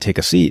then I take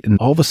a seat and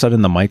all of a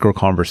sudden the micro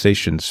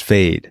conversations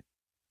fade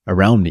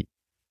around me.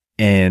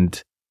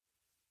 And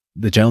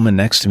the gentleman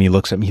next to me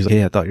looks at me. He's like,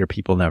 "Hey, I thought your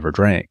people never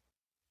drank."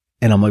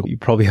 And I'm like, "You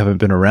probably haven't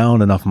been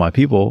around enough of my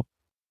people.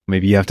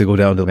 Maybe you have to go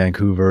down to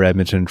Vancouver,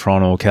 Edmonton,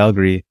 Toronto,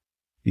 Calgary,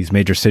 these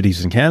major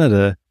cities in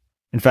Canada.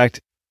 In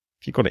fact,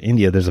 if you go to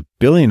India, there's 1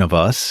 billion of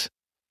us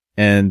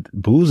and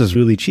booze is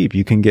really cheap.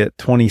 You can get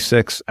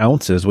 26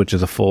 ounces, which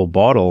is a full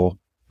bottle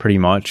pretty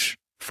much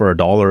for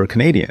 $1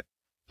 Canadian.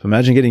 So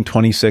imagine getting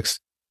 26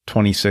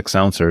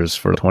 ounces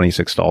for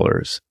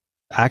 $26.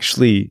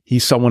 Actually,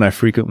 he's someone I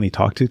frequently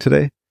talk to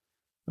today.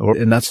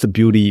 And that's the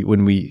beauty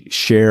when we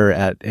share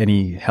at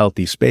any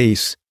healthy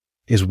space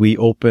is we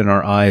open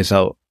our eyes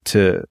out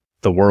to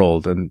the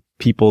world and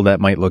people that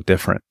might look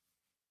different.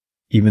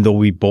 Even though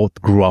we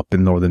both grew up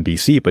in northern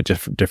BC, but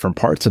just different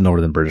parts of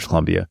northern British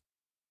Columbia.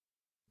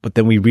 But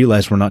then we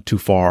realize we're not too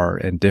far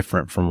and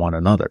different from one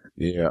another.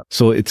 Yeah.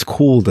 So it's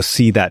cool to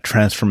see that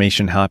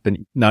transformation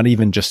happen, not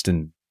even just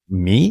in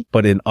me,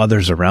 but in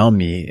others around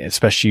me,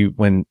 especially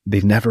when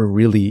they've never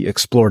really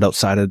explored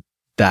outside of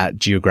that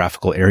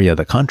geographical area of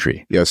the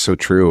country. Yeah, so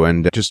true.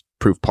 And just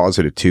proof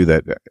positive too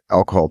that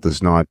alcohol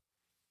does not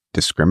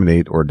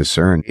discriminate or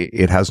discern.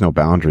 It has no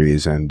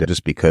boundaries. And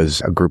just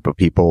because a group of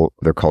people,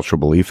 their cultural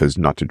belief is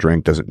not to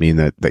drink doesn't mean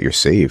that you're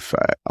safe.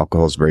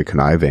 Alcohol is very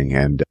conniving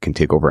and can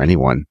take over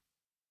anyone.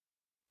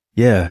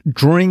 Yeah.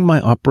 During my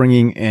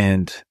upbringing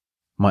and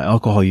my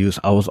alcohol use,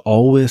 I was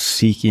always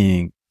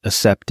seeking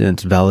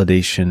acceptance,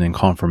 validation, and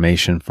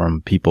confirmation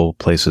from people,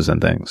 places,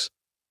 and things.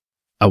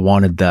 I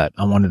wanted that.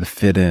 I wanted to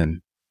fit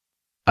in.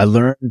 I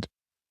learned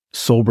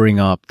sobering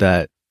up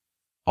that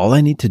all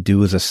I need to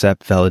do is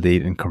accept,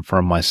 validate, and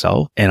confirm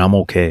myself, and I'm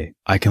okay.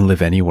 I can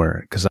live anywhere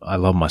because I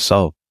love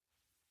myself.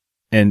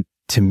 And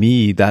to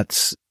me,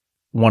 that's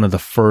one of the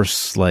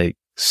first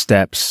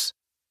steps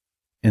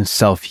in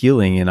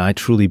self-healing. And I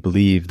truly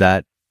believe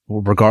that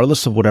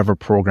regardless of whatever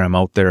program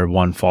out there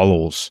one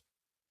follows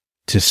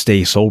to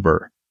stay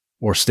sober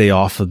or stay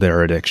off of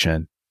their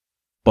addiction,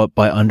 but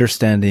by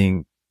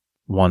understanding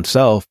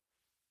oneself,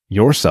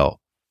 yourself,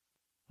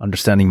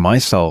 understanding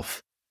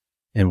myself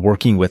and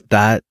working with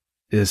that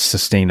is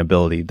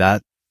sustainability.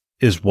 That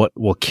is what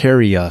will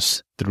carry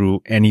us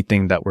through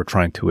anything that we're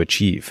trying to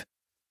achieve.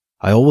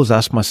 I always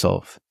ask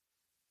myself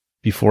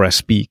before I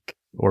speak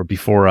or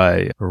before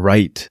I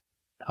write,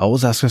 I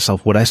always ask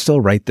myself, would I still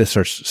write this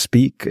or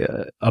speak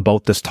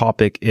about this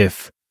topic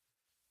if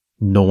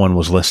no one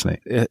was listening?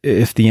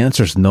 If the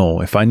answer is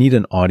no, if I need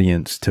an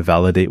audience to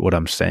validate what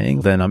I'm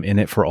saying, then I'm in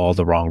it for all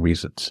the wrong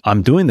reasons.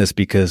 I'm doing this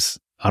because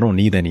I don't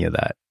need any of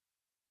that.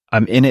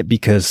 I'm in it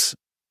because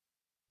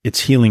it's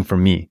healing for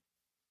me.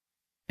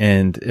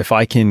 And if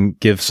I can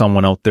give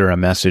someone out there a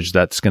message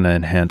that's going to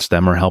enhance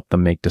them or help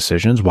them make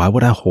decisions, why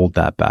would I hold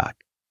that back?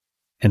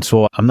 And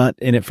so I'm not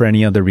in it for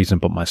any other reason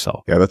but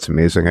myself. Yeah, that's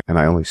amazing. And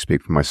I only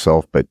speak for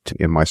myself, but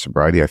in my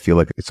sobriety, I feel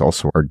like it's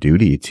also our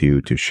duty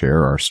to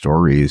share our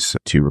stories,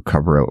 to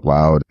recover out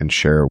loud and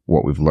share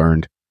what we've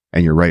learned.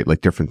 And you're right,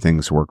 different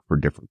things work for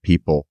different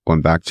people.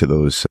 Going back to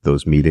those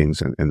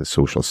meetings and the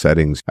social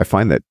settings, I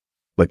find that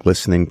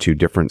listening to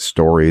different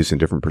stories and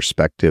different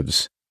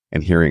perspectives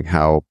and hearing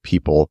how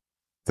people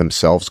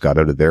themselves got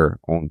out of their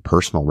own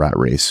personal rat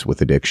race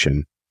with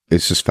addiction,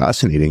 it's just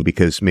fascinating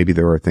because maybe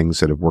there are things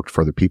that have worked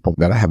for other people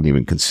that I haven't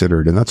even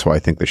considered. And that's why I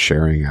think the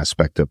sharing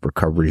aspect of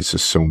recovery is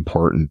just so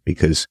important,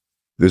 because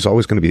there's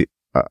always going to be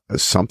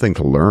something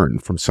to learn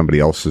from somebody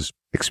else's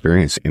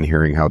experience in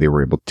hearing how they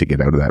were able to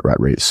get out of that rat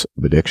race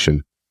of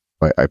addiction.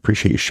 I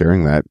appreciate you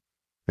sharing that.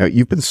 Now,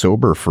 you've been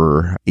sober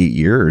for 8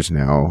 years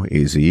now,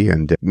 AZ,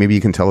 and maybe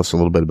you can tell us a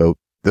little bit about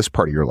this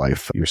part of your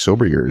life, your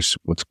sober years.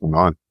 What's going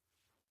on?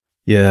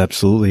 Yeah,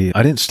 absolutely.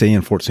 I didn't stay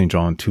in Fort St.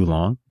 John too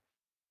long.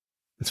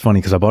 It's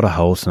funny because I bought a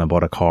house and I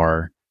bought a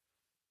car,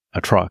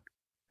 a truck,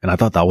 and I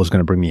thought that was going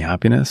to bring me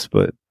happiness,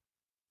 but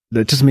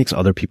that just makes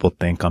other people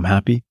think I'm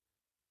happy.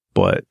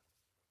 But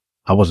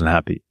I wasn't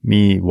happy.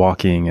 Me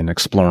walking and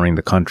exploring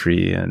the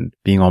country and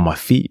being on my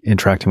feet,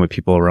 interacting with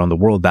people around the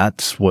world,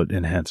 that's what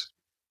enhanced.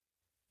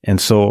 And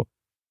so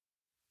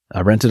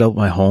I rented out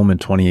my home in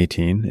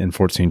 2018 in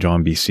Fort St.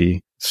 John, BC.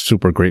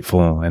 Super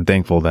grateful and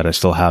thankful that I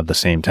still have the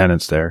same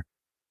tenants there.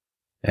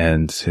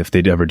 And if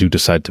they ever do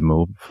decide to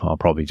move, I'll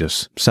probably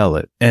just sell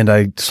it. And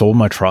I sold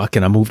my truck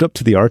and I moved up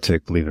to the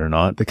Arctic, believe it or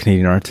not, the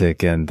Canadian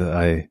Arctic. And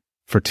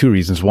for two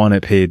reasons. One,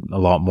 it paid a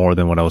lot more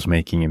than what I was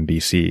making in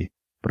BC,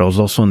 but I was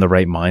also in the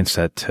right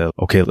mindset to,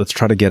 okay, let's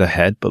try to get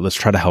ahead, but let's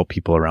try to help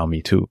people around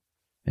me too.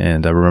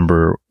 And I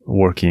remember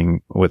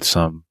working with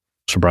some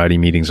sobriety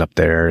meetings up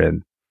there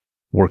and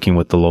working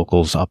with the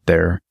locals up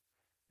there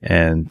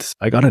And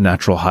I got a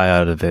natural high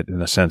out of it in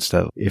the sense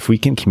that if we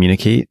can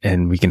communicate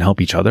and we can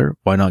help each other,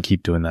 why not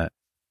keep doing that?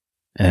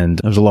 And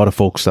there's a lot of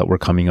folks that were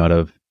coming out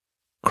of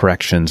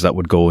corrections that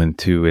would go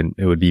into, and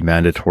it would be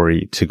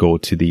mandatory to go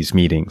to these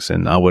meetings,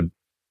 and I would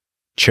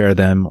chair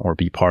them or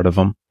be part of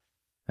them.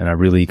 And I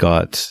really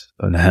got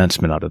an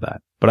enhancement out of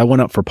that. But I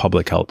went up for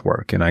public health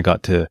work, and I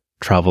got to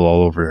travel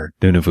all over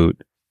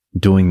Nunavut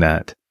doing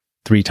that.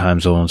 3 time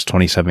zones,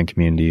 27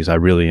 communities. I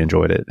really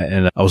enjoyed it.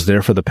 And I was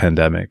there for the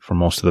pandemic, for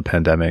most of the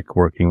pandemic,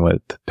 working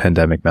with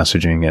pandemic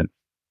messaging and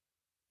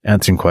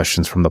answering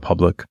questions from the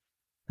public.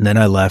 And then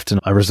I left and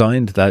I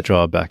resigned that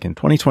job back in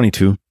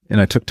 2022,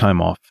 and I took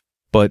time off.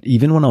 But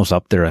even when I was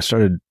up there, I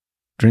started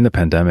during the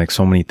pandemic,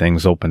 so many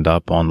things opened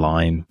up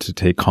online to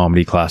take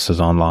comedy classes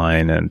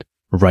online and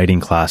writing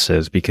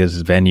classes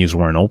because venues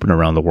weren't open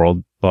around the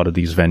world. A lot of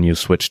these venues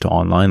switched to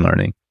online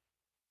learning.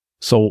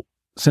 So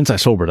since I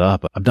sobered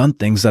up, I've done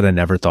things that I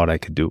never thought I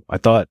could do. I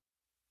thought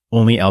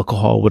only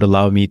alcohol would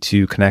allow me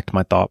to connect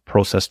my thought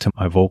process to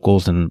my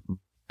vocals and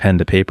pen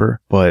to paper.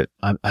 But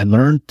I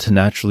learned to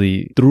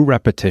naturally, through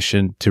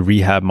repetition, to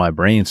rehab my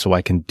brain so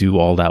I can do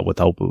all that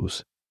without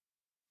booze.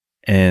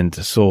 And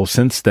so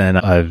since then,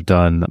 I've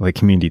done like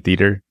community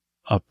theater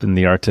up in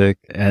the Arctic,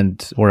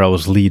 and where I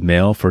was lead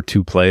male for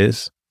 2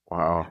 plays.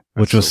 Wow.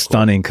 Which was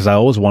stunning because I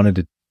always wanted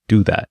to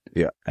do that.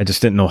 Yeah. I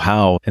just didn't know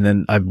how. And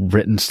then I've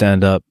written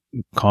stand-up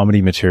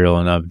comedy material,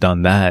 and I've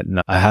done that,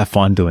 and I have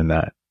fun doing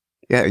that.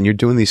 Yeah, and you're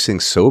doing these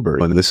things sober.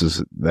 And this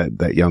is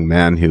that young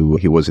man who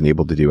he wasn't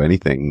able to do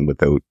anything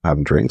without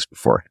having drinks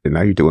before. And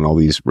now you're doing all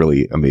these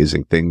really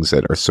amazing things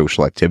that are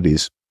social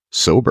activities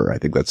sober. I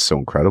think that's so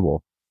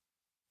incredible.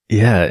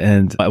 Yeah,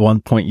 and at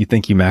one point you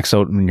think you max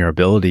out in your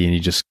ability, and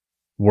you just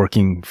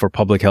working for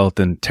public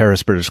health in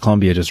Terrace, British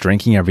Columbia, just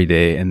drinking every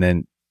day. And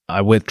then I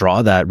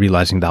withdraw that,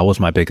 realizing that was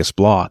my biggest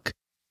block.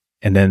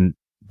 And then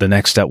the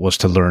next step was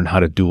to learn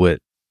how to do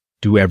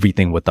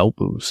everything without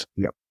booze.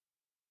 Yep.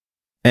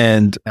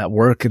 And at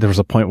work, there was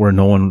a point where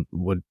no one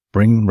would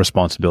bring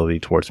responsibility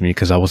towards me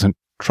because I wasn't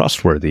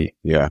trustworthy.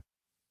 Yeah.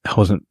 I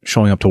wasn't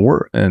showing up to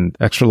work and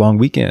extra long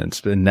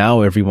weekends. And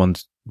now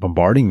everyone's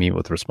bombarding me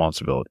with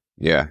responsibility.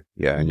 Yeah.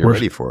 Yeah. And you're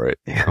ready for it.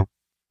 You know?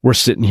 We're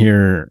sitting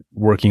here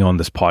working on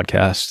this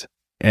podcast,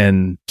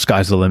 and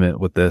sky's the limit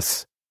with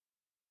this.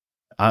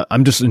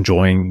 I'm just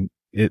enjoying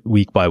it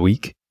week by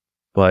week,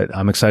 but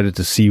I'm excited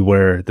to see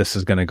where this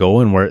is going to go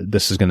and where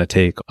this is going to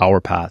take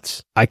our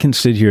paths. I can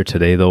sit here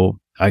today though.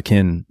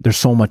 There's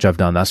so much I've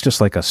done. That's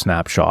just like a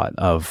snapshot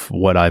of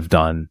what I've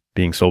done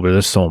being sober.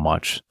 There's so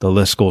much. The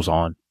list goes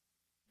on.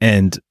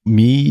 And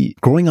me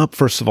growing up,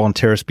 first of all, in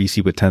Terrace,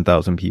 BC with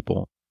 10,000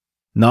 people,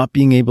 not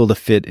being able to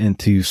fit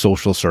into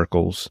social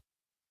circles,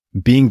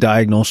 being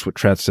diagnosed with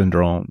Tourette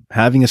syndrome,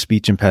 having a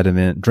speech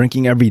impediment,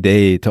 drinking every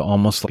day to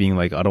almost being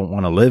like, I don't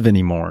want to live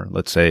anymore,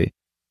 let's say,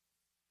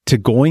 to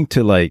going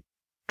to like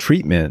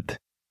treatment.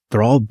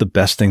 They're all the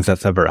best things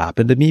that's ever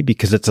happened to me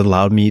because it's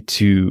allowed me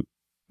to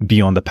be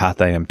on the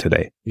path I am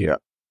today. Yeah.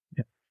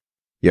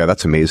 Yeah.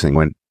 That's amazing.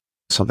 When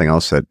something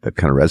else that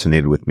kind of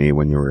resonated with me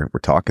when you were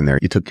talking there,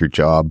 you took your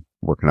job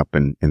working up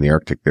in the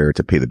Arctic there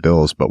to pay the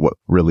bills, but what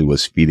really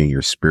was feeding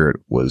your spirit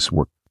was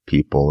work with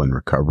people and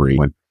recovery.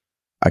 When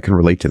I can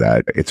relate to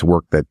that. It's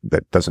work that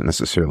doesn't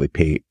necessarily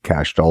pay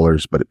cash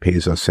dollars, but it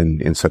pays us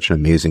in such an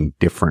amazing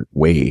different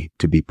way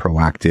to be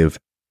proactive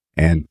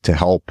and to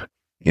help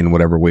in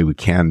whatever way we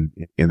can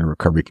in the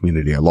recovery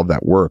community. I love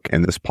that work.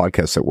 And this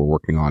podcast that we're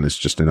working on is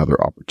just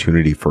another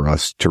opportunity for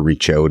us to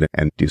reach out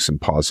and do some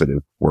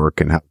positive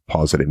work and have a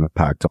positive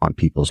impact on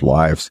people's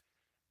lives.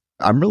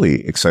 I'm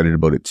really excited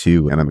about it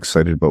too. And I'm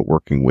excited about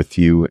working with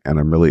you. And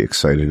I'm really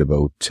excited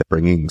about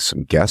bringing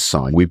some guests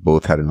on. We've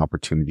both had an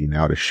opportunity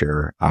now to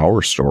share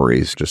our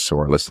stories just so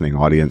our listening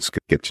audience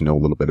could get to know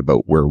a little bit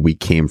about where we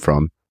came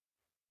from,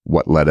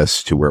 what led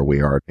us to where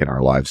we are in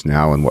our lives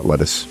now, and what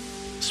led us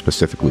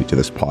specifically to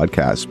this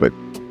podcast. But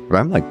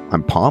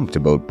I'm pumped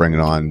about bringing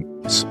on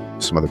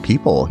some other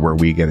people where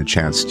we get a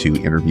chance to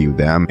interview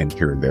them and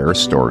hear their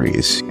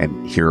stories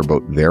and hear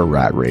about their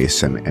rat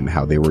race and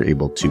how they were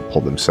able to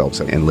pull themselves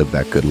and live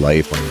that good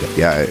life. And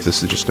yeah,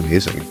 this is just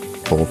amazing.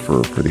 Full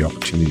for the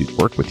opportunity to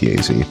work with you,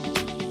 AZ.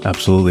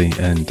 Absolutely.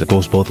 And it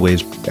goes both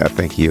ways. Yeah,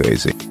 thank you,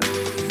 AZ.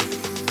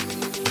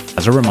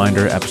 As a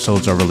reminder,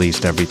 episodes are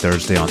released every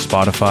Thursday on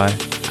Spotify,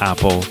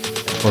 Apple,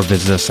 or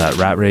visit us at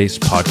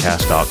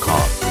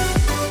ratracepodcast.com.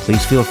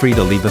 Please feel free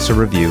to leave us a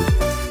review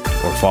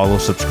or follow,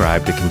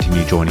 subscribe to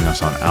continue joining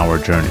us on our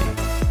journey.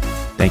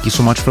 Thank you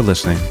so much for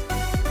listening,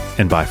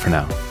 and bye for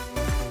now.